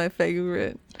Raiden is my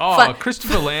favorite. Oh,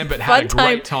 Christopher Lambert had a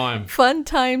great time. Fun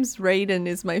Times Raiden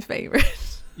is my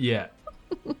favorite. Yeah.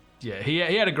 Yeah, he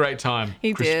had a great time,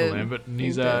 Christopher Lambert. And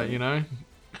he's, you know...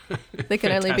 There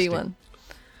can only be one.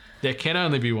 There can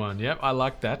only be one, yep. I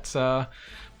like that.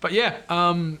 But yeah,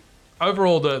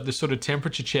 overall, the sort of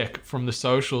temperature check from the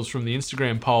socials, from the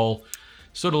Instagram poll,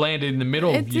 sort of landed in the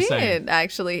middle. It did,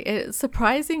 actually.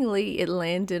 Surprisingly, it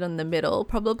landed on the middle,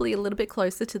 probably a little bit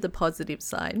closer to the positive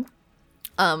side.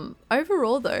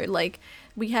 Overall, though, like,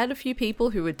 we had a few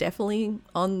people who were definitely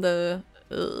on the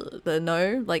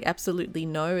no, like absolutely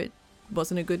no, it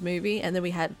wasn't a good movie. And then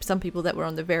we had some people that were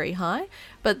on the very high.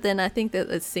 But then I think that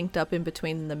it synced up in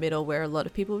between in the middle where a lot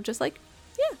of people were just like,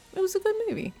 yeah, it was a good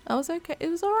movie. I was okay. It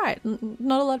was all right.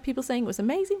 Not a lot of people saying it was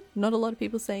amazing. Not a lot of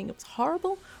people saying it was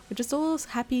horrible. We're just all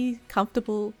happy,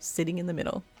 comfortable, sitting in the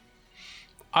middle.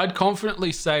 I'd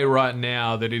confidently say right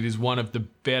now that it is one of the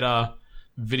better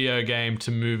video game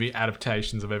to movie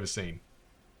adaptations I've ever seen.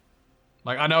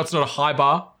 Like, I know it's not a high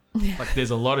bar. Like,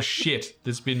 there's a lot of shit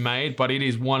that's been made, but it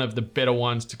is one of the better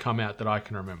ones to come out that I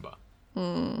can remember.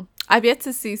 I've yet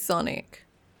to see Sonic.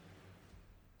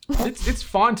 It's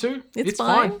fine too. It's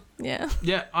fine. Yeah.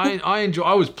 Yeah, I enjoy.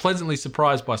 I was pleasantly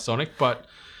surprised by Sonic, but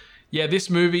yeah, this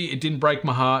movie, it didn't break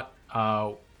my heart.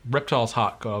 Reptile's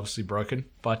heart got obviously broken,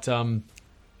 but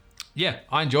yeah,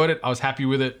 I enjoyed it. I was happy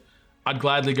with it. I'd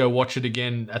gladly go watch it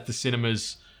again at the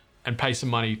cinemas and pay some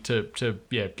money to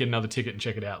get another ticket and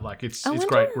check it out. Like, it's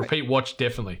great. Repeat watch,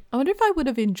 definitely. I wonder if I would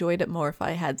have enjoyed it more if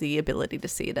I had the ability to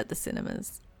see it at the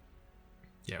cinemas.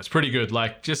 Yeah, it was pretty good.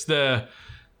 Like, just the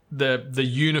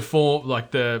uniform,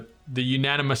 like the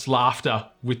unanimous laughter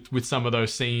with some of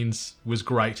those scenes was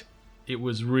great. It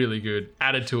was really good.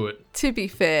 Added to it. To be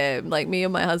fair, like, me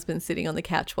and my husband sitting on the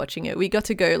couch watching it, we got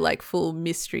to go like full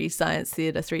Mystery Science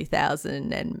Theater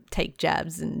 3000 and take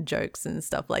jabs and jokes and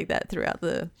stuff like that throughout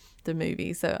the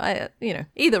movie. So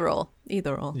either or.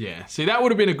 Yeah. See, that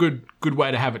would have been a good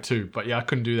way to have it too. But yeah, I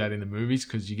couldn't do that in the movies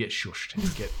because you get shushed and you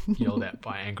get yelled at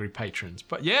by angry patrons.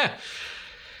 But yeah.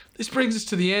 This brings us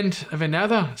to the end of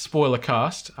another spoiler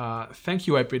cast. Thank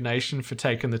you, 8-Bit Nation, for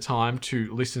taking the time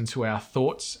to listen to our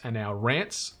thoughts and our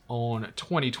rants on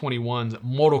 2021's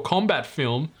Mortal Kombat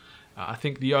film. I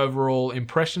think the overall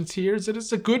impressions here is that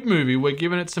it's a good movie. We're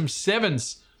giving it some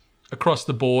 7s across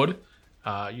the board.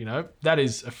 That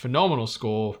is a phenomenal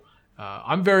score.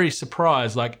 I'm very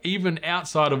surprised, like, even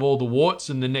outside of all the warts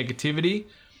and the negativity,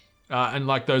 and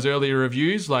like those earlier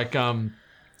reviews, like,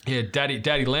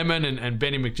 Daddy Lemon and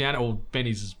Benny McJanet. Well,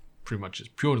 Benny's is pretty much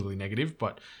just purely negative,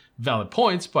 but valid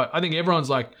points. But I think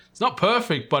everyone's like, it's not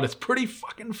perfect, but it's pretty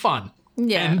fucking fun.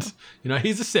 Yeah. And,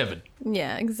 he's a 7.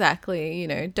 Yeah, exactly.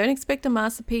 Don't expect a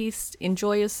masterpiece.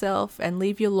 Enjoy yourself and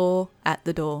leave your lore at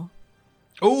the door.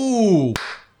 Ooh.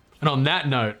 And on that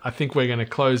note, I think we're going to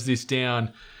close this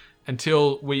down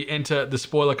until we enter the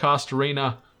spoiler cast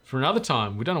arena for another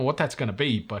time. We don't know what that's going to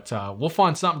be, but we'll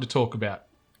find something to talk about.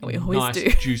 We always do.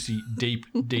 Juicy, deep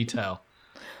detail.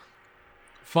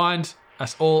 Find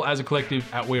us all as a collective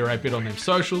at We Are 8-Bit on them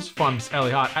socials. Find Miss Ellie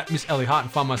Hart at Miss Ellie Hart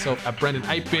and find myself at Brendan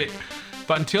 8-Bit.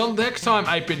 But until next time,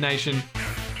 8-Bit Nation,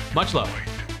 much love.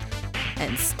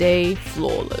 And stay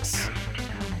flawless.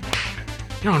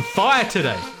 You're on fire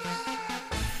today.